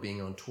remember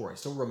being on tour. I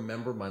still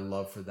remember my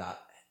love for that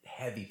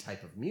heavy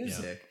type of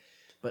music. Yeah.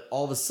 But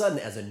all of a sudden,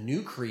 as a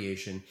new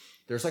creation,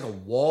 there's like a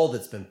wall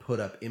that's been put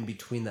up in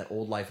between that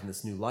old life and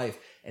this new life.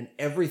 And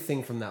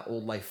everything from that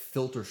old life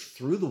filters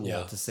through the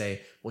wall to say,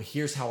 well,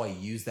 here's how I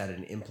use that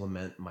and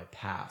implement my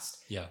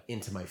past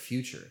into my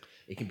future.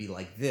 It can be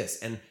like this.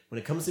 And when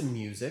it comes to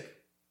music,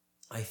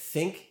 I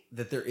think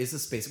that there is a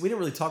space. We didn't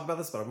really talk about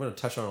this, but I'm going to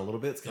touch on it a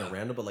little bit. It's kind of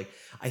random, but like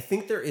I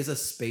think there is a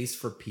space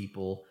for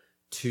people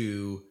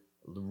to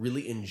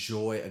really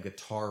enjoy a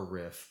guitar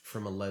riff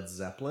from a Led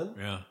Zeppelin.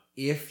 Yeah.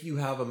 If you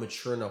have a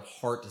mature enough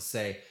heart to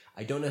say,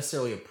 I don't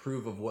necessarily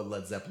approve of what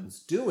Led Zeppelin's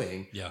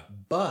doing,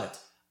 but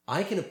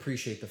I can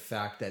appreciate the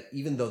fact that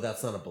even though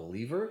that's not a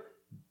believer,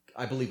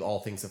 I believe all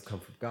things have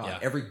come from God. Yeah.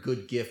 Every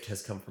good gift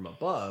has come from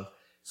above.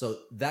 So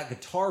that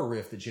guitar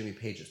riff that Jimmy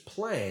Page is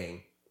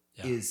playing,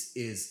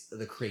 is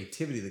the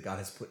creativity that God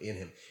has put in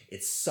him.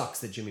 It sucks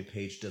that Jimmy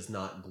Page does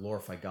not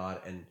glorify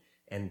God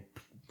and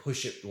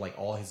push it like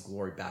all his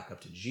glory back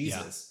up to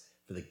Jesus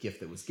for the gift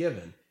that was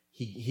given.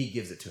 He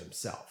gives it to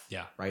himself.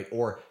 Yeah. Right.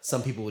 Or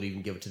some people would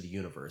even give it to the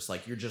universe.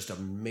 Like, you're just an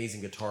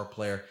amazing guitar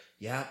player.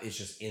 Yeah, it's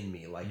just in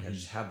me. Like, I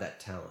just have that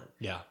talent.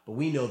 Yeah. But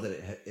we know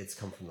that it's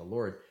come from the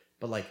Lord.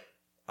 But like,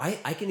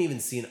 I can even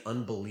see an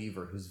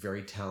unbeliever who's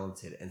very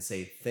talented and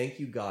say, thank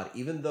you, God,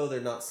 even though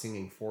they're not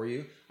singing for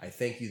you, I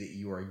thank you that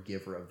you are a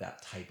giver of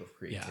that type of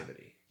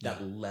creativity,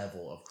 that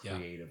level of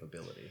creative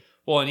ability.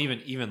 Well, and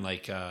even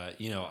like, I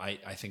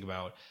think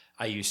about,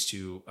 I used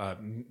to,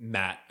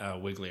 Matt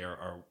Wigley,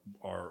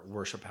 our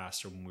worship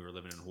pastor when we were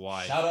living in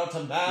Hawaii. Shout out to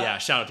Matt. Yeah,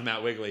 shout out to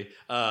Matt Wigley.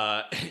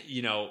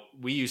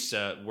 We used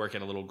to work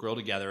at a little grill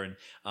together, and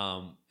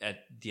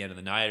at the end of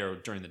the night or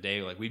during the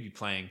day, like, we'd be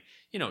playing,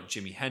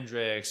 Jimi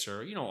Hendrix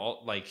or,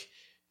 all, like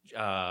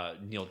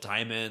Neil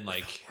Diamond,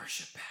 like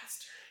Worship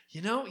pastor.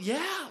 Hey,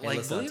 like,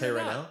 listen, I'll believe tell you it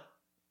right or now, not,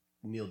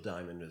 Neil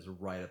Diamond is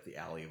right up the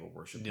alley of a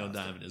worship Neil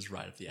pastor. Diamond is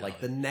right up the alley.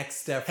 Like, the next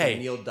step for Hey.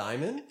 Neil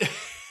Diamond,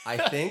 I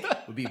think,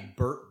 would be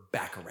Burt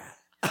Bacharach.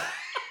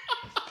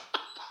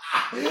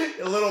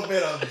 A little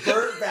bit of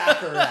Burt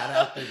Bacharach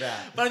after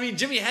that. But I mean,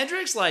 Jimi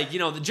Hendrix, like, the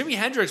Jimi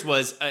Hendrix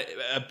was,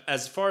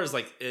 as far as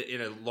like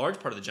in a large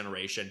part of the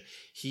generation,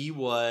 he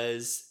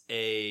was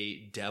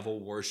a devil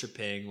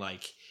worshiping,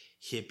 like,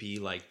 hippie,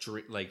 like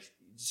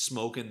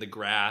smoking the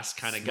grass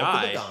kind of Smoking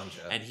guy. the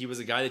ganja. And he was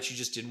a guy that you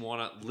just didn't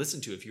want to listen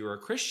to if you were a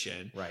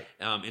Christian. Right.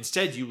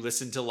 Instead, you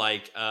listened to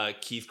like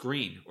Keith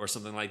Green or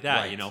something like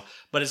that, Right.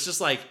 But it's just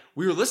like,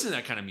 we were listening to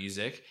that kind of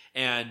music.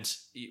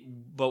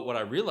 But what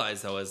I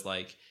realized, though, is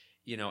like,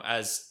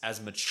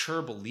 as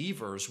mature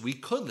believers, we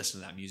could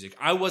listen to that music.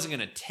 I wasn't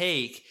going to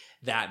take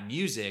that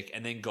music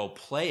and then go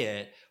play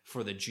it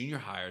for the junior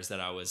hires that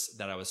I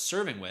was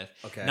serving with.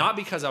 Okay. Not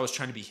because I was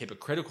trying to be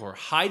hypocritical or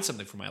hide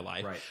something from my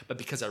life, Right. but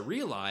because I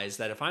realized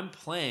that if I'm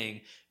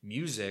playing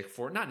music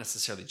for not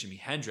necessarily Jimi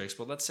Hendrix,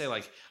 but let's say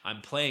like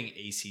I'm playing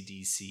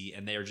AC/DC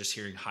and they are just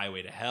hearing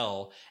Highway to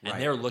Hell, and Right.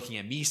 they're looking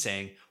at me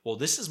saying, well,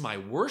 this is my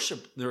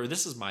worship, or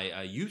this is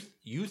my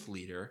youth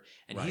leader,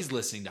 and Right. he's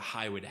listening to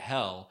Highway to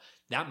Hell.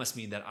 That must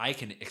mean that I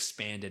can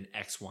expand in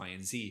X, Y,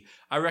 and Z.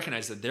 I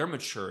recognize that their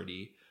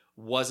maturity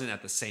wasn't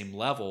at the same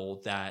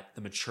level that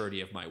the maturity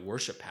of my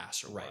worship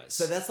pastor was. Right.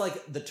 So that's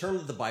like the term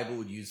that the Bible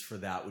would use for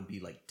that would be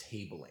like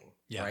tabling.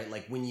 Yeah. Right.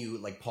 Like when you,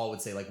 like Paul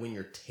would say, like when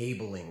you're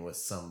tabling with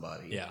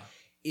somebody. Yeah.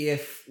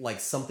 If like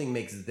something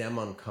makes them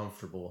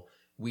uncomfortable,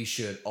 we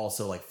should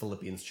also, like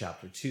Philippians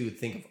chapter 2,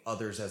 think of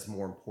others as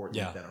more important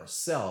Yeah. than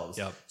ourselves.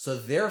 Yep. So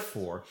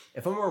therefore,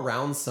 if I'm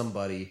around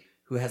somebody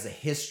who has a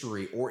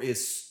history or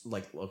is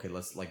like, okay,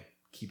 let's like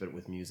keep it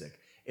with music.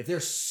 If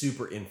they're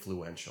super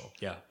influential,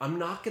 Yeah. I'm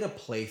not going to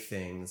play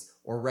things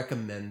or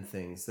recommend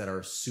things that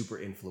are super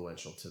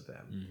influential to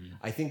them. Mhm.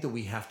 I think that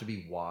we have to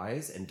be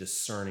wise and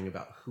discerning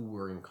about who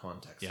we're in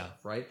context Yeah. of,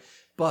 right?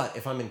 But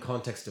if I'm in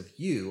context of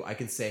you, I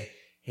can say,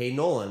 hey,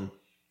 Nolan,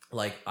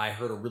 like I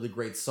heard a really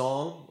great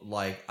song,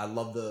 like I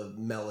love the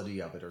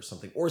melody of it or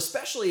something. Or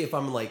especially if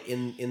I'm like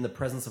in the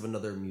presence of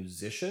another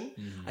musician,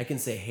 Mhm. I can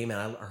say, hey man,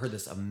 I heard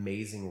this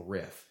amazing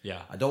riff.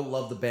 Yeah. I don't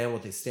love the band,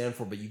 what they stand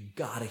for, but you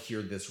gotta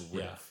hear this riff,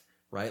 Yeah.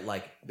 right?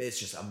 Like it's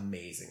just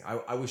amazing.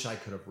 I wish I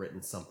could have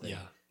written something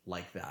Yeah.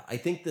 like that. I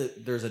think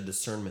that there's a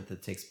discernment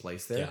that takes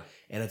place there, Yeah.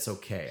 and it's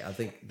okay. I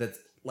think that's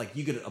like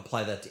you could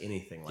apply that to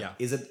anything. Like, Yeah.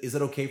 is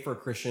it okay for a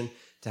Christian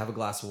to have a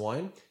glass of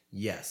wine?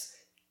 Yes.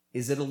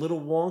 Is it a little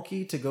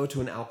wonky to go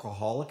to an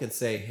alcoholic and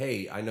say,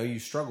 hey, I know you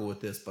struggle with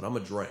this, but I'm a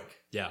drink.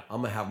 Yeah.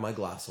 I'm gonna have my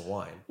glass of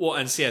wine. Well,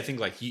 and see, I think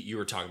like you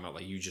were talking about,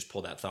 like you just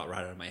pulled that thought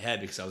right out of my head,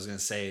 because I was going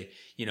to say,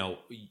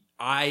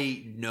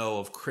 I know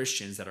of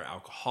Christians that are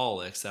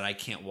alcoholics that I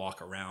can't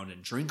walk around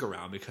and drink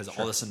around, because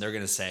all of a sudden they're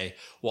going to say,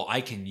 well,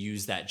 I can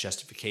use that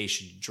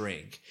justification to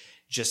drink.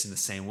 Just in the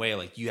same way,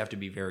 like you have to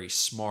be very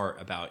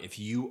smart about if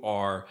you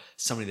are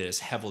somebody that is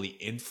heavily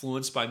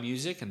influenced by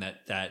music and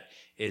that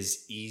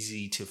is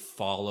easy to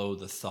follow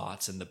the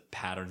thoughts and the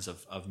patterns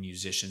of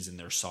musicians and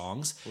their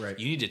songs. Right.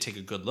 You need to take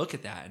a good look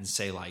at that and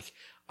say, like,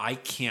 I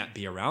can't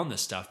be around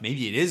this stuff.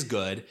 Maybe it is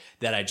good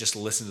that I just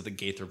listen to the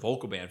Gaither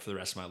Vocal Band for the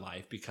rest of my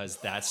life, because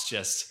that's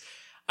just,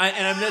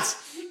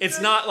 it's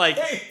not like,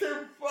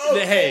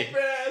 hey,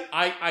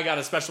 I got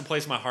a special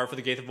place in my heart for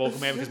the Gaither Vocal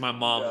Band because my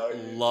mom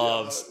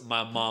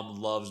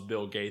loves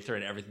Bill Gaither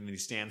and everything that he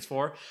stands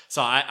for.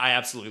 So I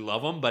absolutely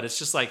love him. But it's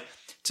just like,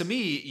 to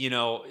me,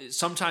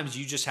 sometimes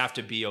you just have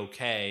to be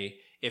okay,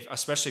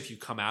 especially if you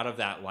come out of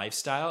that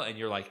lifestyle and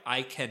you're like,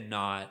 I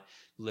cannot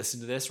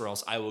listen to this or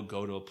else I will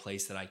go to a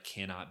place that I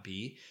cannot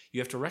be. You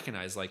have to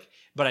recognize, like,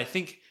 but I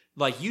think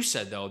like you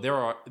said,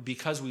 though,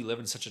 because we live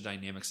in such a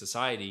dynamic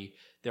society,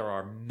 there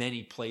are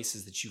many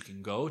places that you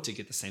can go to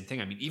get the same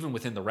thing. I mean, even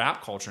within the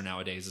rap culture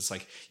nowadays, it's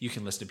like you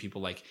can listen to people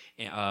like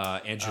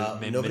Andrew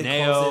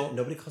Mineo.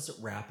 Nobody calls it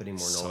rap anymore.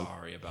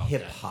 Sorry about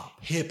hip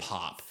hop. Hip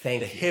hop.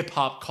 Thank the you. hip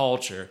hop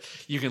culture.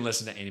 You can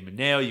listen to Andy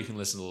Mineo. You can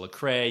listen to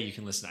Lecrae. You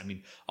can listen to, I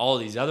mean, all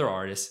of these other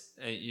artists.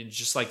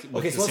 Just like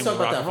okay, so let's talk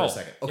about that for a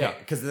second. Okay, Yeah.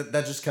 because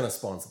that just kind of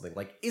spawns something.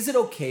 Like, is it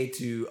okay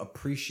to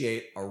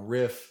appreciate a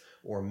riff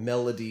or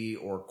melody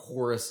or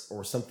chorus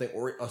or something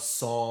or a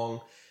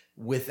song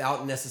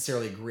without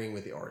necessarily agreeing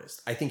with the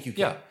artist? I think you can.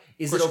 Yeah,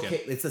 Is it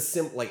okay? It's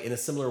like in a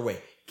similar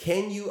way.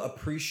 Can you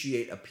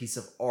appreciate a piece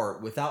of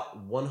art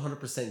without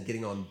 100%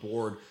 getting on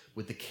board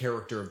with the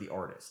character of the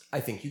artist? I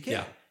think you can.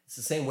 Yeah. It's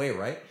the same way,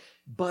 right?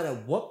 But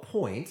at what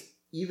point,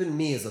 even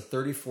me as a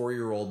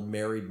 34-year-old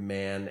married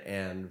man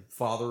and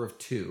father of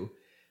two,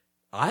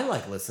 I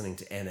like listening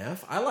to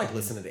NF. I like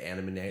listening to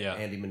Andy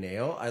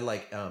Mineo. I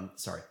like,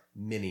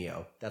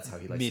 Mineo. That's how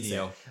he likes to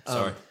say it.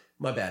 Sorry.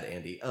 My bad,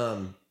 Andy.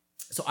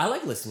 So I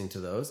like listening to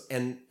those.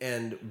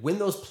 And when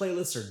those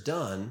playlists are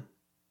done,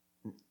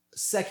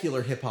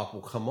 secular hip hop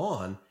will come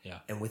on. Yeah.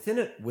 And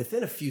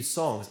within a few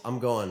songs, I'm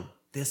going,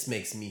 this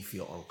makes me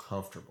feel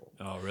uncomfortable.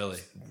 Oh, really?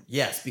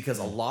 Yes, because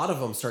a lot of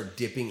them start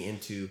dipping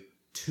into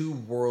too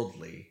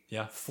worldly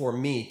for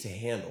me to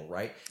handle,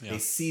 right? Yeah. They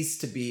cease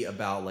to be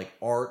about like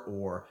art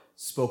or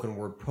spoken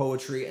word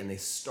poetry, and they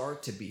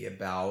start to be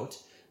about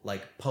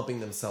like pumping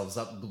themselves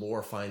up,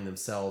 glorifying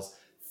themselves,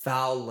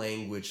 foul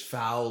language,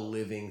 foul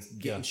living,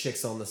 getting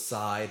chicks on the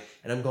side.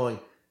 And I'm going,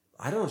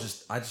 I don't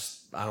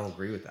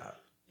agree with that.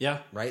 Yeah.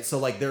 Right. So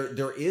like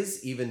there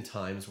is even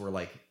times where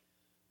like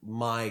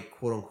my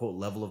quote unquote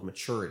level of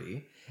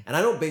maturity, and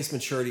I don't base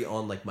maturity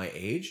on like my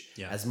age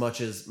as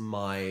much as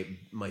my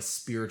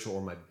spiritual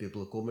or my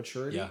biblical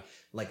maturity. Yeah.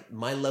 Like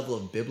my level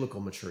of biblical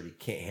maturity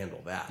can't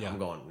handle that. Yeah. I'm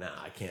going, nah,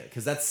 I can't,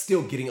 because that's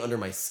still getting under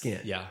my skin.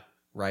 Yeah.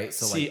 Right.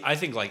 So see, I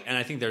think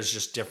there's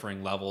just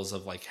differing levels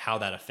of like how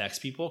that affects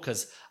people,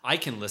 because I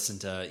can listen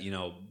to,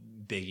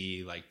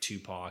 Biggie, like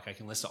Tupac. I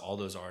can listen to all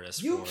those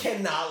artists. You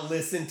cannot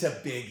listen to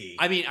Biggie.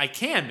 I mean, I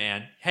can,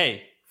 man.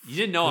 Hey, you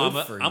didn't know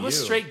I'm a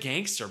straight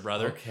gangster,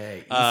 brother.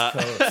 Okay,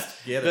 East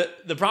Coast. Get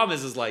it. The problem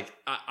is like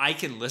I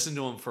can listen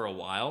to him for a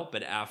while,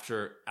 but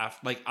after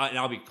and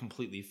I'll be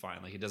completely fine.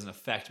 Like it doesn't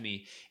affect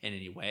me in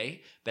any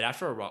way. But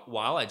after a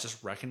while, I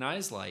just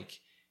recognize like,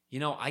 I'm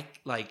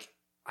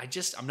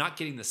not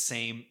getting the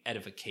same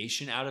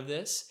edification out of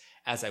this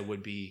as I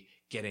would be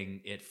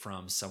getting it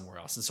from somewhere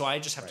else. And so I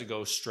just have to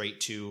go straight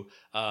to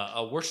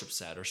a worship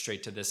set or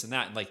straight to this and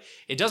that. And like,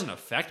 it doesn't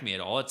affect me at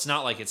all. It's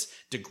not like it's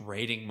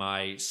degrading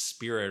my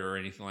spirit or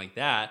anything like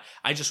that.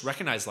 I just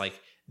recognize like,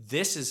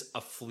 this is a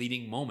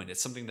fleeting moment.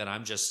 It's something that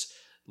I'm just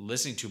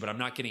listening to, but I'm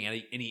not getting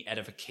any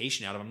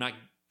edification out of. I'm not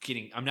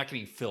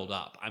getting filled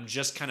up. I'm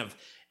just kind of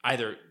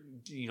either,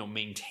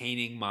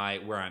 maintaining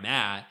where I'm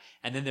at.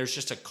 And then there's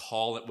just a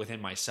call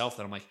within myself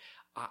that I'm like,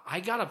 I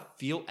gotta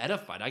feel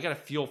edified. I gotta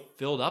feel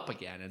filled up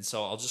again, and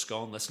so I'll just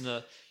go and listen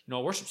to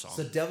a worship song.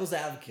 So, devil's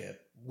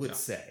advocate would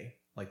say,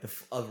 like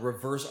a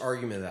reverse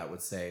argument of that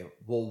would say,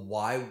 well,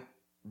 why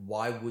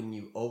wouldn't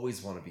you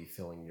always want to be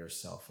filling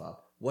yourself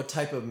up? What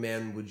type of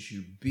man would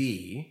you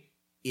be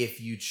if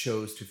you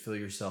chose to fill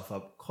yourself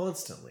up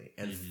constantly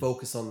and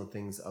focus on the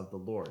things of the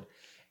Lord?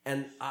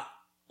 And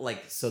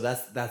so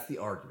that's the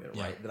argument,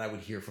 right? That I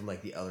would hear from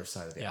like the other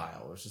side of the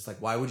aisle. It's just like,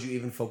 why would you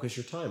even focus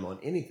your time on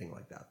anything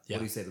like that? What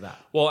do you say to that?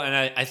 Well, and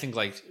I think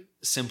like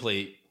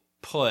simply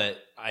put,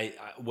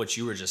 what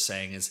you were just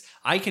saying is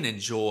I can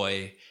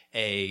enjoy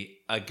a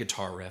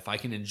guitar riff. I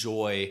can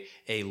enjoy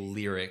a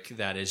lyric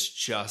that is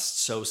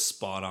just so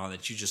spot on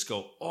that you just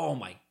go, oh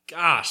my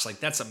gosh, like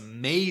that's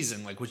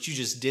amazing. Like what you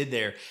just did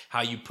there,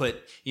 how you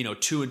put,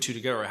 2 and 2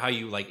 together, or how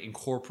you like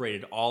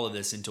incorporated all of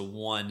this into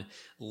one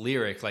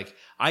lyric. Like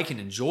I can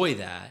enjoy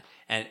that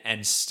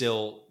and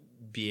still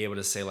be able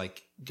to say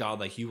like,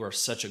 God, like you are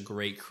such a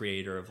great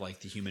creator of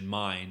like the human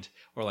mind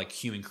or like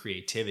human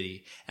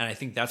creativity. And I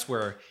think that's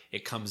where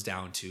it comes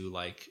down to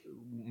like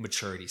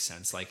maturity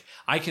sense. Like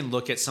I can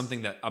look at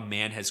something that a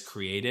man has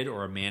created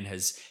or a man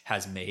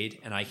has made,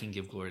 and I can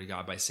give glory to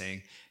God by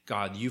saying,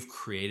 God, you've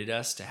created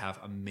us to have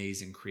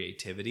amazing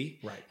creativity.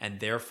 Right. And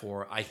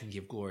therefore I can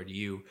give glory to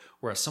you.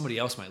 Whereas somebody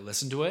else might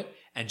listen to it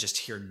and just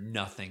hear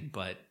nothing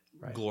but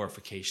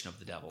glorification of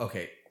the devil.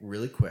 Okay.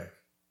 Really quick.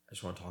 I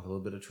just want to talk a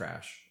little bit of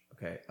trash.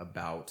 Okay.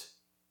 About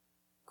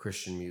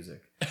Christian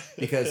music,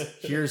 because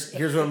here's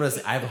what I'm going to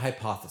say. I have a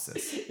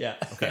hypothesis. Yeah.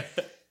 Okay.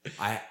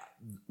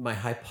 My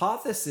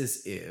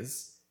hypothesis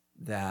is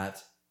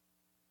that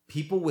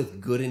people with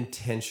good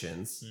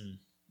intentions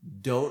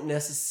don't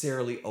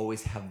necessarily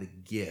always have the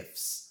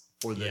gifts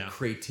or the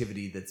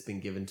creativity that's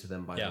been given to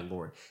them by the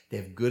Lord. They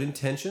have good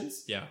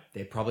intentions. Yeah.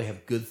 They probably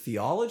have good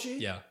theology.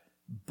 Yeah.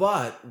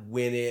 But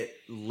when it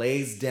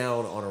lays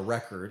down on a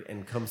record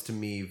and comes to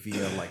me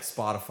via like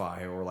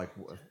Spotify or like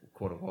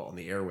quote unquote on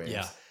the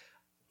airwaves,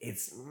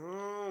 it's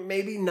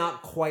maybe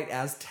not quite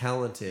as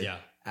talented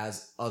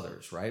as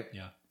others, right?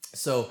 Yeah.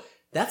 So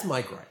that's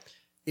my gripe.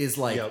 Is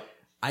like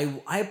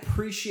I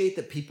appreciate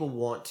that people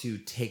want to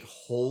take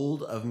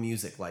hold of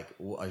music, like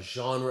a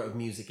genre of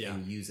music,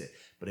 and use it.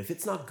 But if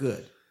it's not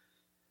good,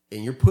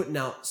 and you're putting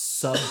out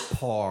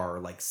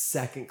subpar, like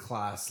second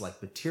class,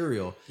 like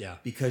material,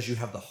 because you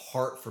have the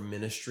heart for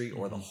ministry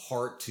or the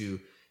heart to,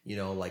 you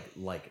know,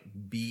 like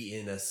be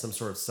in some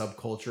sort of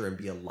subculture and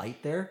be a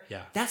light there.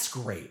 Yeah, that's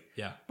great.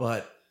 Yeah,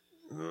 but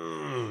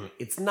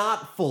it's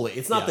not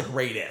the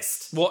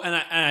greatest. Well, and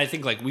I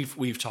think like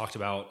we've talked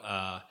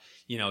about.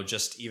 You know,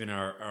 just even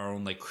our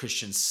own like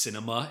Christian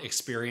cinema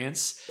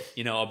experience,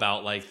 you know,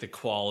 about like the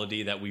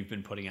quality that we've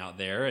been putting out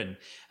there. And,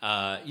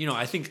 you know,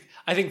 I think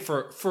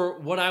for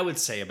what I would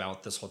say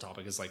about this whole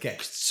topic is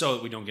like, so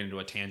that we don't get into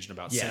a tangent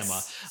about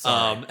cinema,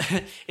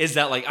 is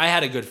that like I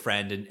had a good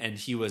friend and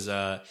he was,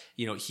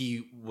 you know,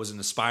 he was an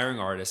aspiring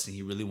artist and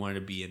he really wanted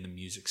to be in the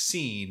music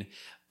scene,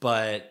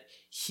 but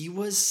he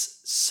was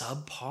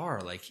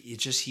subpar. Like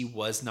he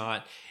was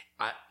not.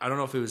 I don't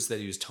know if it was that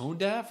he was tone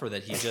deaf or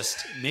that he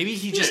just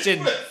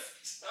didn't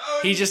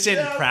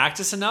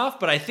practice enough.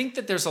 But I think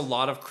that there's a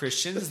lot of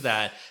Christians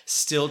that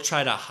still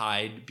try to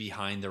hide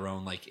behind their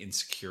own like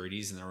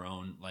insecurities and their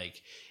own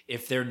like,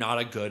 if they're not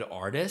a good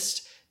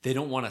artist, they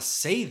don't want to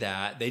say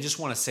that. They just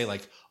want to say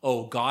like,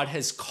 oh, God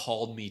has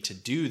called me to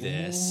do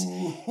this,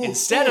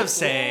 instead of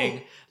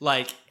saying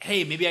like,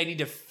 hey, maybe I need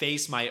to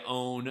face my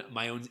own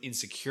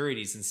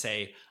insecurities and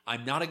say,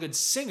 I'm not a good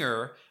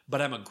singer,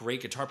 but I'm a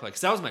great guitar player.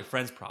 Because that was my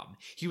friend's problem.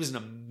 He was an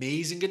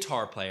amazing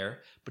guitar player,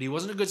 but he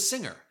wasn't a good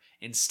singer.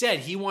 Instead,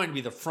 he wanted to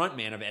be the front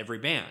man of every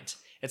band.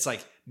 It's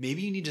like,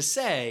 maybe you need to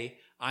say,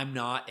 I'm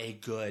not a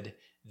good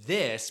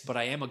this, but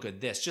I am a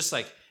good this. Just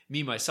like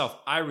me, myself,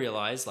 I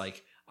realized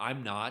like,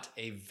 I'm not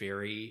a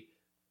very,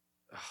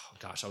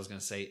 I was going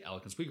to say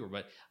eloquent speaker,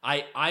 but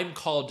I'm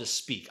called to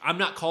speak. I'm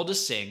not called to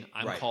sing.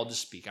 I'm called to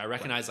speak. I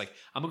recognize like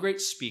I'm a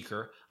great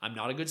speaker. I'm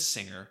not a good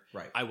singer.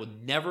 Right. I will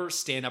never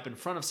stand up in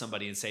front of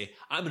somebody and say,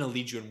 I'm going to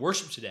lead you in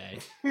worship today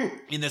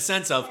in the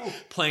sense of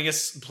playing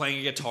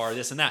a guitar,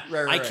 this and that.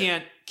 I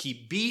can't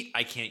keep beat.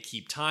 I can't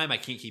keep time. I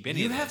can't keep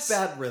any of this. You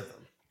have bad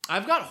rhythm.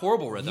 I've got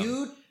horrible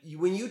rhythm.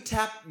 When you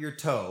tap your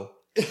toe...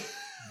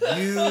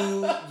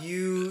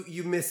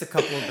 you miss a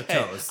couple of the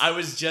toes. Hey, I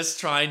was just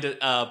trying to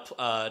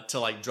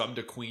like drum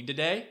to Queen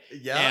today.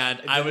 Yeah.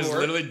 And I was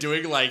literally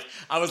doing like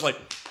I was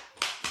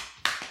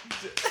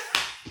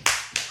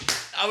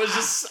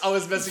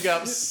messing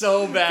up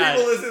so bad.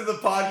 People listening to the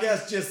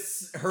podcast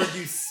just heard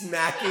you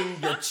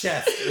smacking your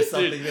chest or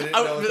something. Dude,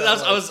 I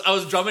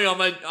was drumming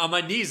on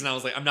my knees and I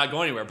was like, I'm not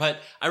going anywhere.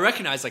 But I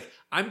recognize like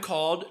I'm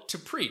called to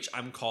preach.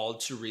 I'm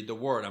called to read the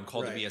word. I'm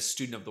called to be a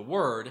student of the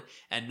word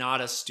and not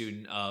a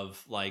student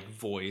of like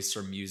voice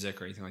or music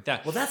or anything like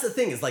that. Well, that's the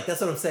thing is like, that's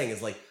what I'm saying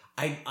is like,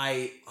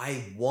 I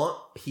want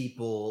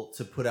people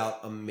to put out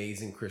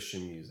amazing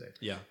Christian music.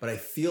 Yeah. But I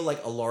feel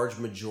like a large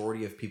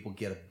majority of people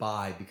get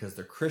by because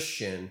they're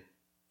Christian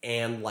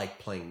and like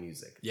playing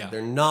music. Yeah.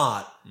 They're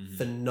not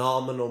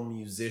phenomenal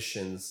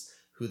musicians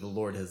who the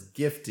Lord has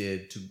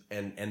gifted to,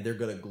 and they're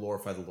going to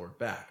glorify the Lord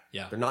back.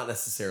 Yeah. They're not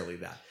necessarily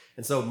that.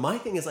 And so my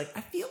thing is like,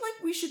 I feel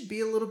like we should be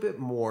a little bit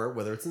more,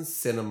 whether it's in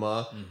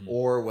cinema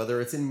or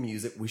whether it's in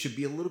music, we should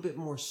be a little bit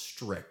more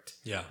strict.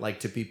 Yeah. Like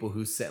to people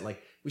who said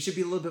like, we should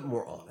be a little bit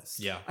more honest.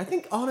 Yeah. I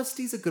think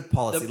honesty is a good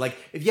policy. Like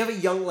if you have a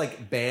young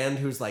like band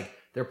who's like,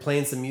 they're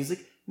playing some music,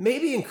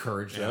 maybe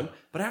encourage them.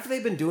 But after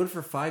they've been doing it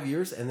for 5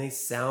 years and they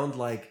sound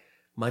like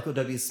Michael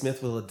W.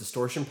 Smith with a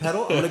distortion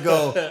pedal, I'm going to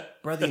go,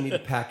 brother, you need to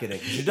pack it in.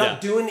 You're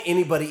not doing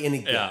anybody any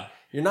good. Yeah.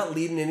 You're not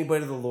leading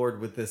anybody to the Lord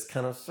with this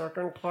kind of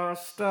second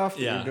class stuff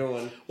that you're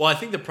doing. Well, I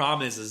think the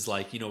problem is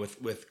like, you know,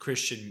 with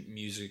Christian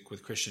music,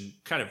 with Christian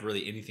kind of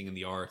really anything in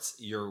the arts,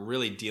 you're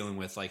really dealing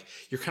with like,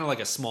 you're kind of like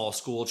a small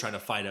school trying to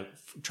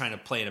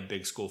play in a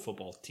big school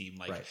football team.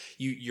 Like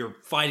you're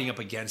fighting up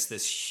against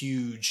this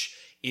huge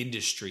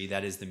industry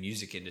that is the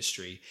music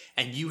industry.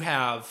 And you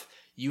have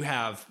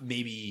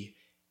maybe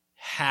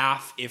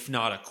half, if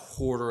not a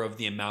quarter of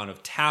the amount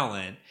of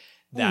talent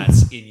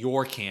that's in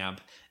your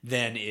camp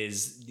than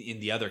is in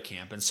the other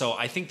camp. And so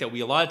I think that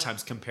we a lot of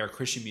times compare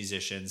Christian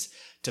musicians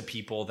to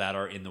people that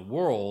are in the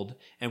world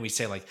and we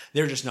say like,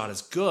 they're just not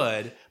as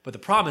good. But the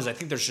problem is I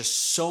think there's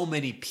just so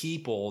many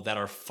people that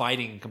are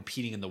fighting and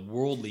competing in the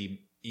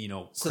worldly, you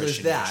know, so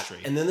Christian there's that. Industry.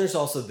 And then there's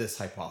also this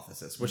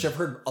hypothesis, which I've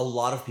heard a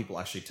lot of people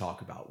actually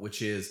talk about,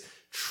 which is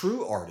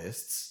true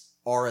artists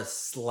are a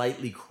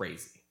slightly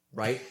crazy.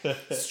 Right?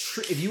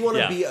 If you want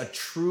to be a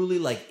truly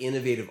like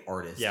innovative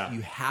artist, you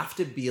have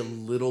to be a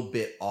little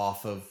bit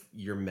off of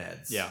your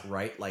meds. Yeah.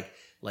 Right? Like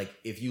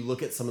if you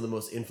look at some of the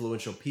most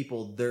influential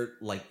people, they're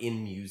like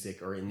in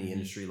music or in the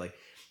industry, like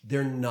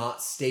they're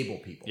not stable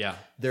people. Yeah.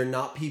 They're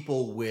not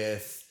people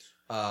with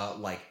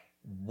like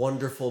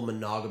wonderful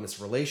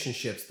monogamous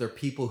relationships. They're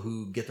people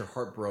who get their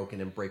heart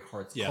broken and break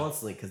hearts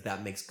constantly because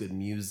that makes good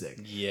music.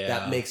 Yeah.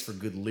 That makes for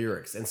good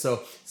lyrics. And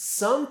so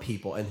some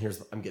people, and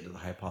I'm getting to the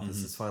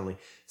hypothesis finally,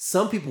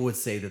 some people would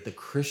say that the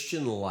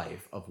Christian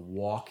life of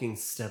walking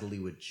steadily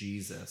with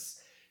Jesus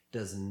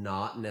does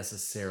not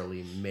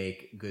necessarily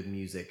make good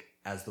music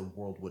as the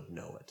world would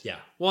know it. Yeah.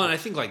 Well, and I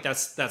think like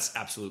that's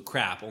absolute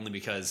crap, only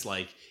because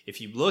like if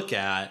you look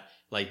at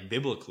like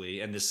biblically,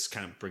 and this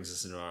kind of brings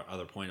us into our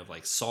other point of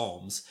like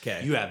Psalms,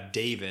 Okay. you have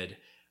David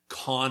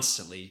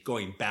constantly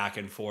going back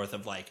and forth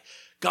of like,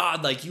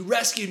 God, like you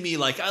rescued me,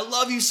 like I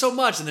love you so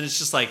much, and then it's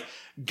just like,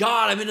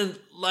 God,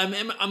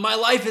 my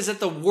life is at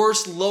the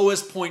worst,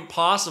 lowest point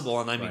possible.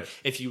 And I mean, Right.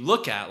 if you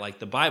look at like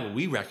the Bible,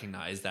 we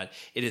recognize that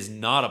it is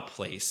not a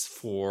place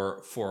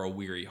for a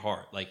weary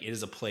heart. Like it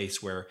is a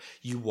place where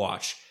you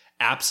watch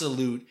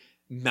absolute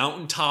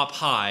mountaintop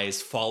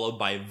highs followed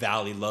by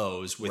valley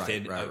lows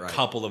within Right. a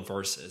couple of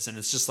verses. And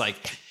it's just like,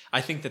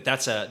 I think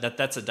that's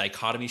a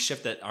dichotomy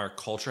shift that our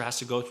culture has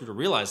to go through to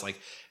realize like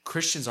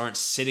Christians aren't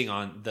sitting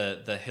on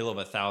the hill of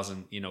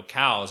 1,000,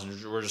 cows.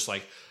 And we're just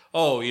like,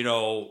 oh,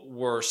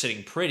 we're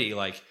sitting pretty.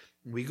 Like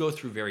we go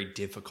through very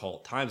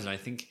difficult times. And I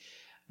think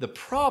the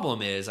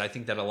problem is, I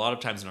think that a lot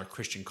of times in our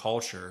Christian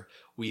culture,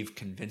 we've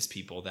convinced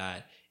people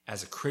that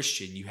as a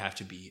Christian, you have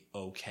to be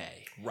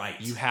okay. Right.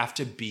 You have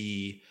to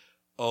be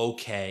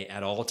okay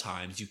at all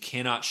times. You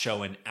cannot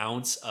show an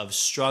ounce of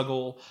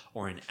struggle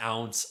or an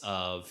ounce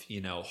of,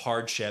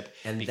 hardship.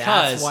 And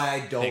because that's why I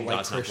don't thank like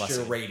God's not Christian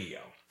blessing. radio.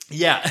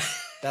 Yeah.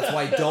 That's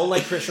why I don't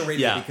like Christian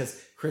radio Yeah. because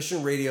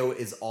Christian radio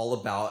is all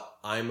about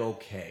I'm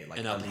okay. Like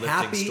An I'm uplifting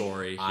happy,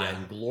 story. Yeah.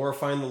 I'm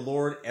glorifying the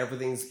Lord.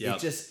 Everything's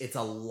Yep. it's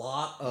a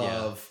lot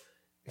of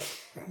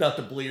not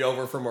to bleed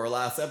over from our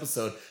last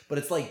episode, but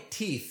it's like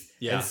Teeth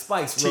Yeah. and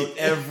Spice wrote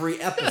every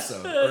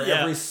episode or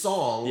Yeah. every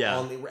song Yeah.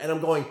 and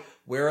I'm going,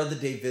 where are the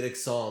Davidic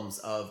Psalms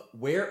of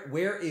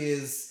where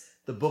is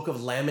the book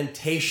of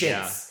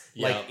Lamentations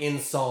Yeah. like in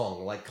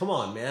song? Like, come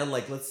on, man.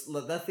 Like that's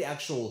the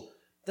actual,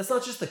 that's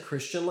not just the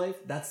Christian life,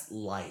 that's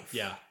life.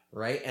 Yeah.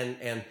 Right.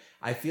 And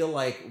I feel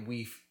like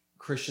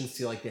Christians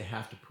feel like they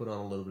have to put on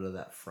a little bit of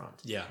that front.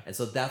 Yeah. And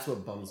so that's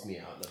what bums me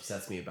out and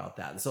upsets me about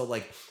that. And so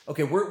like,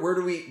 okay, where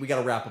do we got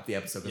to wrap up the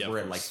episode because Yeah, we're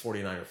of at like course.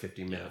 49 or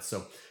 50 minutes.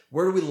 So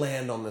where do we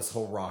land on this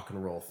whole rock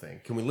and roll thing?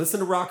 Can we listen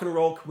to rock and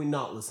roll? Can we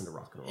not listen to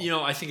rock and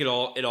roll? I think it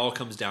all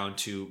comes down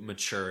to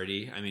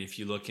maturity. I mean, if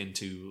you look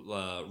into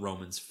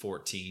Romans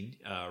 14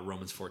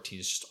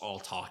 is just all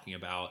talking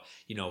about,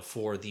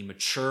 for the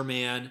mature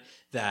man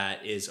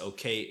that is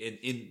okay.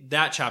 In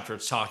that chapter,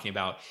 it's talking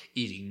about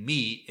eating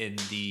meat in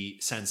the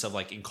sense of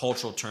like in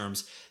cultural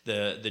terms,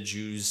 the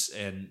Jews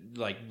and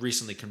like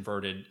recently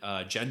converted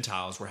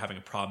Gentiles were having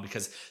a problem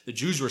because the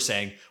Jews were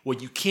saying,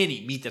 well, you can't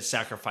eat meat that's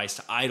sacrificed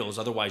to idols,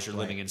 otherwise you're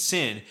living in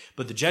sin.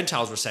 But the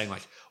Gentiles were saying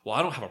like, well,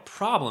 I don't have a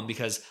problem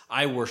because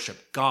I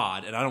worship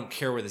God and I don't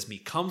care where this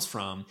meat comes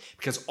from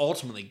because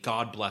ultimately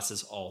God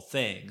blesses all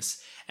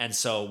things. And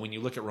so when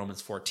you look at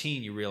Romans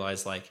 14, you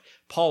realize like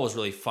Paul was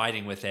really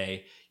fighting with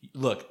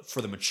look,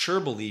 for the mature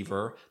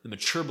believer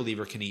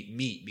can eat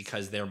meat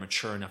because they're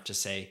mature enough to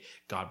say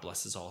God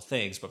blesses all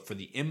things. But for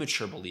the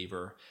mature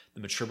believer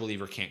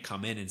can't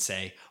come in and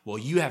say, well,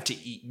 you have to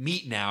eat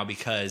meat now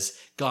because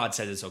God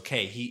said it's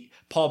okay.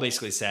 Paul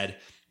basically said,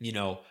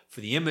 for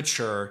the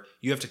immature,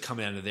 you have to come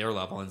in to their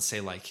level and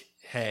say like,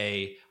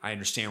 hey, I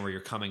understand where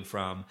you're coming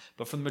from.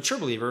 But for the mature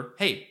believer,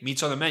 hey,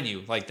 meat's on the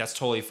menu. Like, that's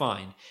totally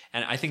fine.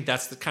 And I think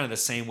that's kind of the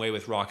same way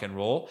with rock and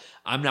roll.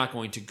 I'm not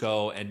going to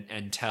go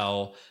and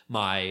tell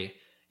my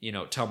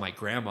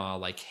grandma,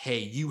 like, hey,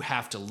 you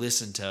have to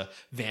listen to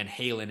Van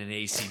Halen and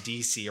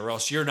AC/DC or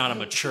else you're not a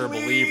mature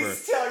believer.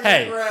 Tell your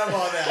Hey.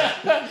 grandma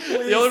that.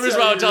 The only reason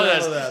why I'm telling you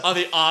you this, on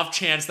the off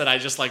chance that I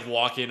just like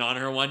walk in on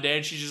her one day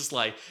and she's just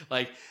like,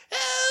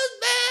 oh,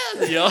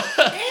 man,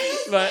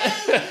 but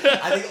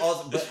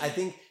I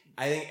think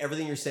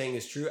everything you're saying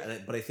is true,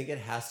 but I think it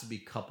has to be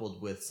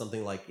coupled with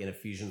something like in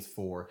Ephesians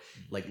 4,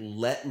 like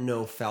let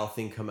no foul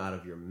thing come out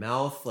of your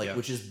mouth, like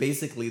which is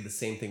basically the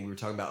same thing we were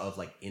talking about of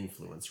like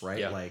influence, right?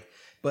 Yeah.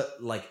 But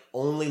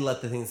only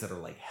let the things that are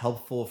like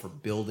helpful for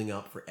building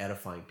up, for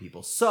edifying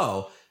people.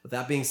 So with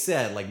that being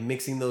said, like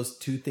mixing those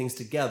two things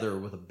together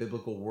with a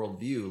biblical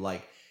worldview,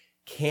 like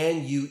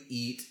can you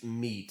eat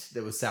meat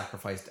that was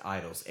sacrificed to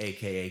idols?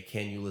 AKA,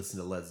 can you listen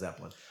to Led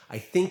Zeppelin? I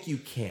think you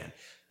can.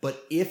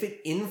 But if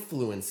it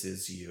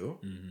influences you,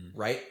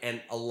 right,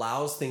 and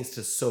allows things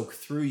to soak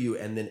through you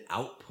and then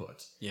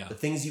output, the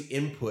things you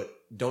input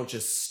don't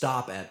just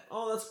stop at,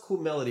 oh, that's a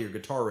cool melody or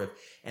guitar riff,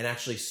 and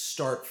actually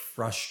start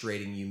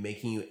frustrating you,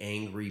 making you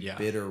angry,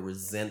 bitter,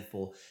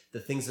 resentful, the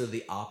things that are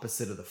the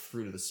opposite of the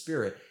fruit of the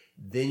Spirit,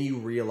 then you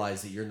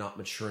realize that you're not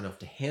mature enough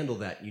to handle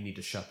that. You need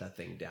to shut that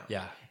thing down.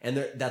 Yeah. And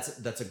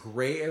that's a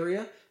gray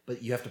area,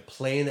 but you have to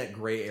play in that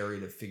gray area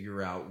to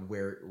figure out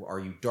where are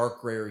you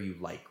dark gray or you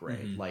light gray,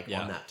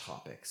 on that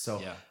topic.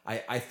 So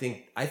I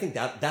think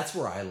that's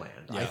where I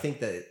land. I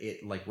think that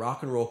it like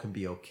rock and roll can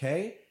be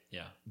okay.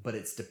 Yeah. But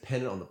it's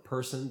dependent on the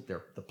person,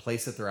 the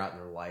place that they're at in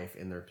their life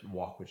and their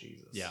walk with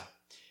Jesus. Yeah.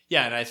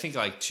 Yeah. And I think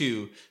like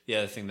too, the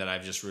other thing that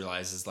I've just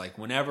realized is like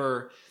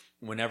whenever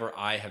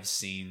I have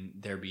seen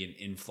there be an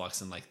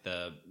influx in like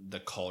the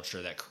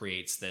culture that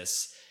creates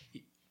this,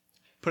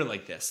 put it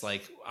like this,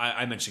 like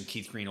I mentioned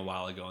Keith Green a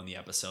while ago in the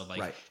episode,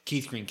 like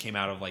Keith Green came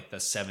out of like the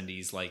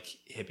 70s, like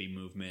hippie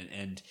movement.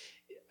 And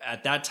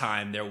at that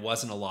time there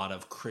wasn't a lot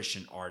of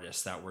Christian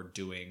artists that were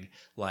doing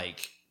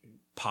like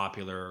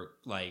popular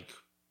like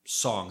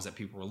songs that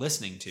people were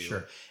listening to.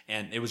 Sure.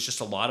 And it was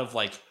just a lot of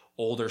like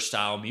older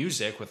style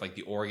music with like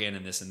the organ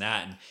and this and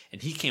that.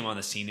 And he came on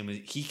the scene, and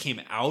he came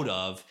out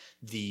of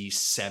the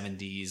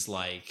 70s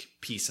like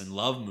peace and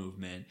love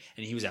movement,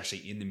 and he was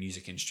actually in the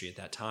music industry at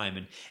that time.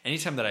 And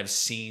anytime that I've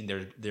seen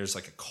there's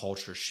like a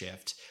culture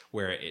shift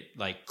where it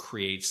like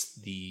creates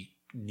the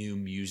new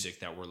music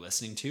that we're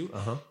listening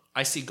to,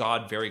 I see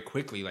God very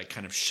quickly like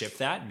kind of shift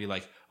that and be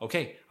like,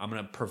 okay, I'm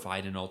going to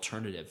provide an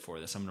alternative for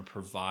this. I'm going to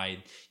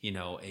provide, you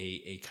know,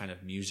 a kind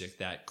of music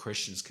that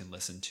Christians can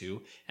listen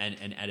to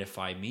and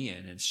edify me in.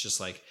 And it's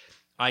just like,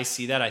 I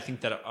see that. I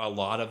think that a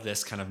lot of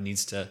this kind of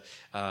needs to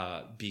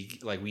be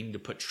like, we need to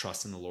put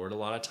trust in the Lord a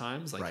lot of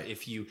times. Like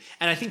if you,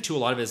 and I think too, a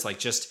lot of it is like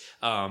just,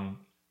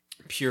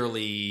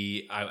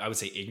 purely, I would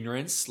say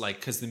ignorance, like,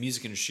 because the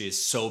music industry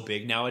is so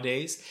big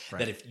nowadays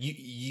that if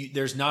you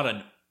there's not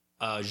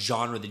a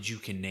genre that you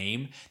can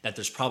name that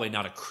there's probably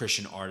not a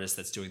Christian artist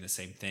that's doing the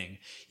same thing.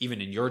 Even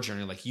in your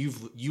journey, like you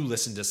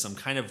listened to some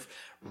kind of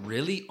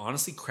really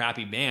honestly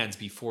crappy bands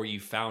before you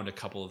found a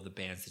couple of the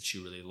bands that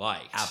you really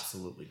liked.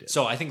 Absolutely did.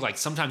 So I think like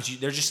sometimes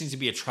there just needs to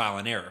be a trial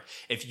and error.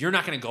 If you're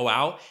not going to go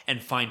out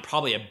and find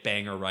probably a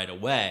banger right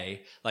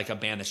away, like a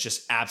band that's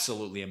just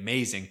absolutely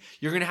amazing,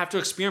 you're going to have to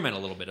experiment a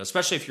little bit,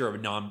 especially if you're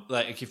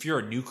if you're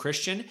a new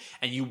Christian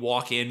and you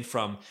walk in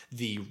from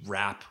the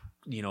rap,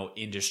 you know,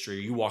 industry,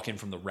 you walk in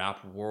from the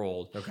rap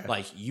world,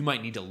 like you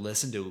might need to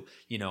listen to,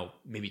 you know,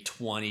 maybe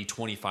 20,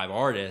 25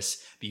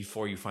 artists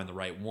before you find the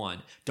right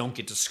one. Don't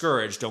get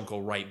discouraged. Don't go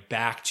right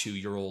back to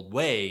your old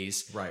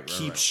ways.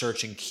 Keep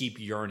searching, keep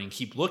yearning,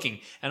 keep looking,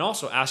 and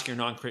also ask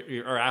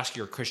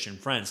your Christian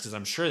friends, because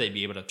I'm sure they'd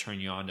be able to turn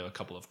you on to a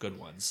couple of good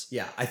ones.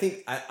 Yeah, I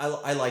think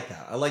I like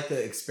that. I like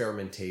the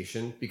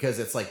experimentation, because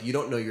it's like you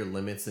don't know your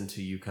limits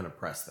until you kind of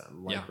press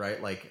them. Like,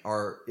 right? Like,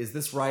 is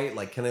this right?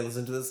 Like, can I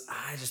listen to this?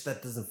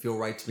 That doesn't feel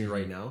right to me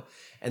right now.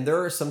 And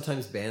there are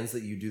sometimes bands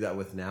that you do that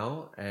with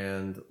now,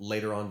 and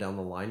later on down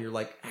the line you're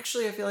like,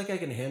 actually I feel like I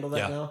can handle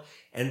that now,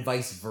 and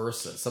vice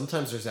versa.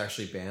 Sometimes there's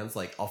actually bands,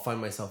 like I'll find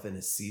myself in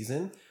a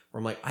season where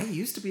I'm like, I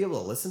used to be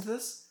able to listen to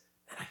this,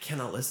 and I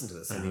cannot listen to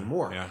this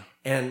anymore.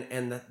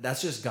 And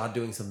that's just God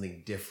doing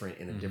something different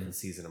in a different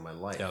season of my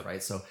life,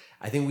 right? So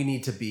I think we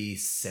need to be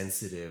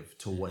sensitive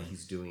to what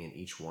He's doing in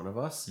each one of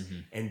us,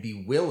 and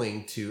be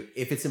willing to,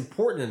 if it's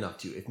important enough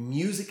to you, if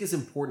music is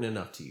important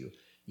enough to you,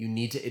 you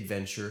need to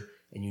adventure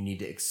and you need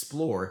to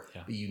explore,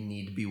 but you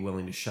need to be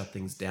willing to shut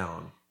things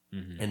down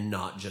and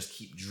not just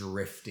keep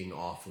drifting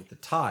off with the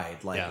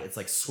tide. Like it's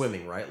like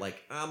swimming, right?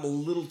 Like, I'm a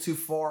little too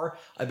far.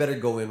 I better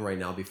go in right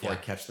now before I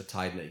catch the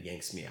tide and it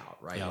yanks me out,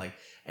 right? Like,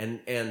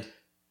 and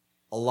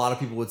a lot of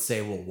people would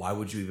say, well, why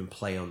would you even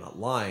play on that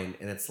line?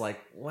 And it's like,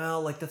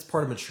 well, like that's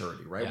part of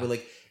maturity, right? We're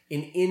like,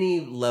 in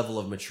any level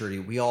of maturity,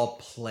 we all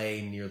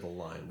play near the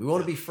line. We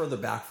want to be further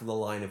back from the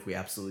line if we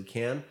absolutely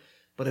can.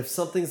 But if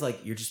something's like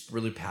you're just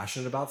really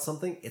passionate about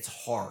something, it's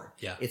hard.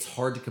 It's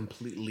hard to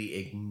completely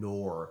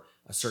ignore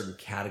a certain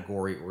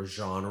category or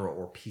genre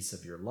or piece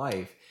of your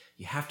life.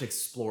 You have to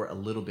explore a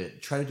little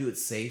bit. Try to do it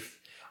safe.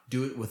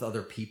 Do it with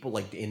other people,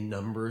 like in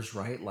numbers,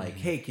 right? Like,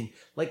 hey, can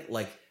like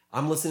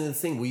I'm listening to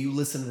this thing. Will you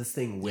listen to this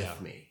thing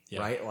with me?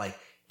 Right? Like,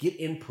 get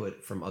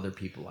input from other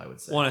people, I would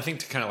say. Well, and I think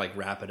to kind of like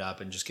wrap it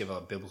up and just give a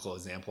biblical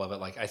example of it,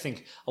 like I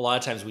think a lot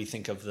of times we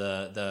think of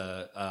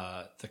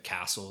the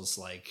castles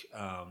like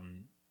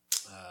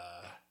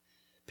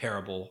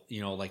parable,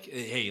 you know, like,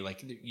 hey,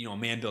 like, you know, a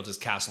man built his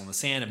castle in the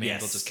sand, a man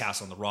built his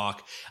castle on the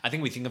rock. I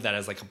think we think of that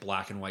as like a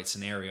black and white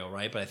scenario,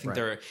 right? But I think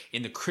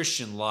in the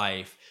Christian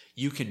life,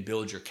 you can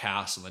build your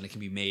castle and it can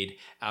be made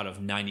out of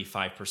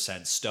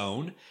 95%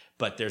 stone,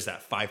 but there's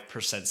that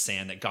 5%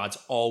 sand that God's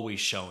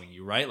always showing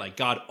you, right? Like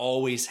God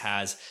always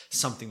has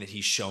something that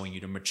He's showing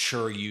you to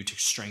mature you, to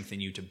strengthen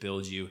you, to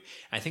build you. And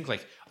I think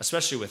like,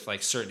 especially with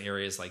like certain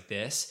areas like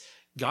this,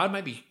 God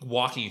might be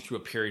walking you through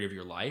a period of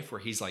your life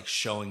where He's like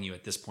showing you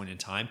at this point in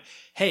time,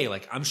 hey,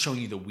 like I'm showing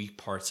you the weak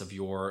parts of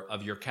your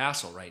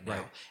castle right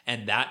now.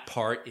 And that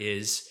part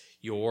is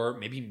your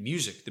maybe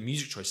music, the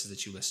music choices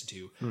that you listen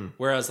to.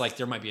 Whereas like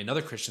there might be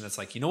another Christian that's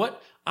like, you know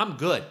what? I'm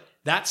good.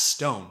 That's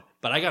stone.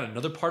 But I got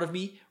another part of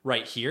me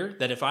right here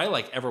that if I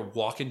like ever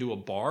walk into a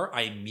bar,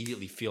 I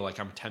immediately feel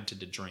like I'm tempted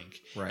to drink.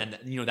 And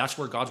you know, that's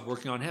where God's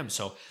working on him.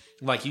 So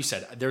like you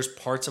said, there's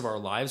parts of our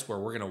lives where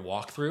we're going to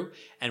walk through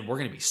and we're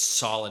going to be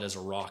solid as a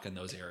rock in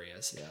those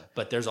areas.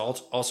 But there's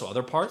also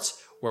other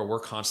parts where we're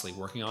constantly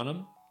working on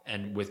them,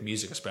 and with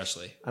music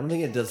especially. I don't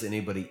think it does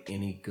anybody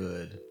any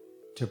good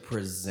to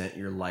present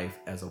your life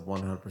as a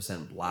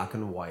 100% black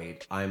and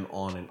white, I'm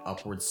on an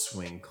upward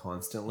swing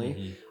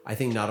constantly. I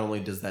think not only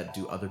does that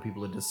do other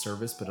people a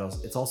disservice, but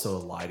it's also a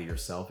lie to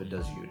yourself. It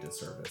does you a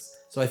disservice.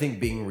 So I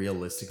think being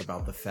realistic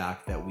about the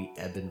fact that we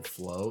ebb and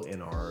flow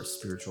in our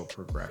spiritual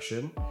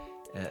progression,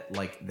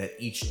 like that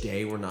each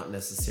day we're not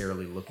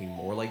necessarily looking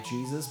more like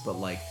Jesus, but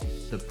like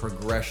the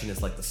progression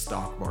is like the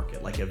stock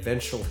market. Like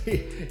eventually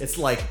it's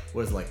like,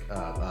 what is it,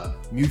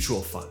 like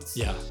mutual funds.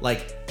 Yeah.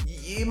 Like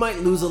you might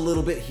lose a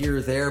little bit here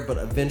or there, but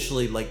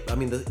eventually, like, I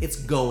mean, it's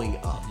going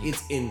up,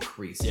 it's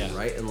increasing, Yeah.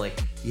 right? And like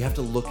you have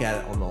to look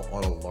at it on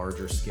a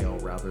larger scale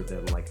rather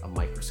than like a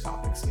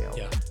microscopic scale.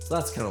 Yeah. So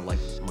that's kind of like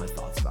my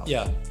thoughts about it.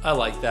 Yeah, I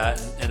like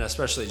that, and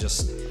especially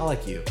just I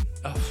like you.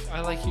 I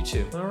like you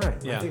too. All right.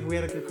 Yeah. I think we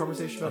had a good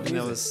conversation about I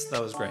mean, music.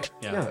 that was great.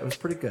 Yeah, it was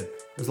pretty good.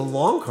 It was a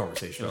long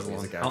conversation about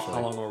music, How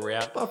actually. long were we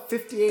at? About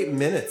 58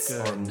 minutes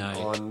Good night.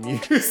 on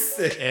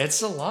music.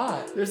 It's a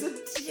lot. It's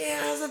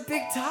a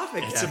big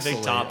topic. It's a big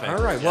actually. topic.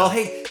 All right. Yeah. Well,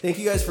 hey, thank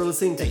you guys for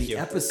listening to Thank the you.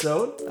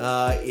 episode.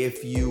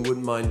 If you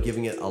wouldn't mind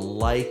giving it a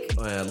like,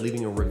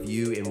 leaving a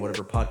review in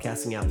whatever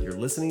podcasting app you're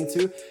listening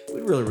to,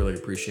 we'd really, really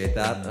appreciate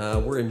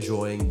that. We're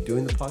enjoying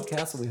doing the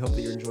podcast, and we hope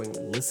that you're enjoying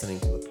listening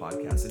to the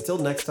podcast. Until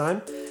next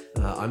time,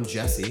 I'm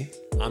Jesse,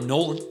 I'm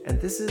Nolan. and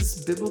this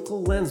is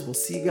Biblical Lens. We'll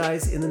see you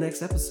guys in the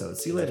next episode.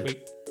 See you later.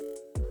 Sweet.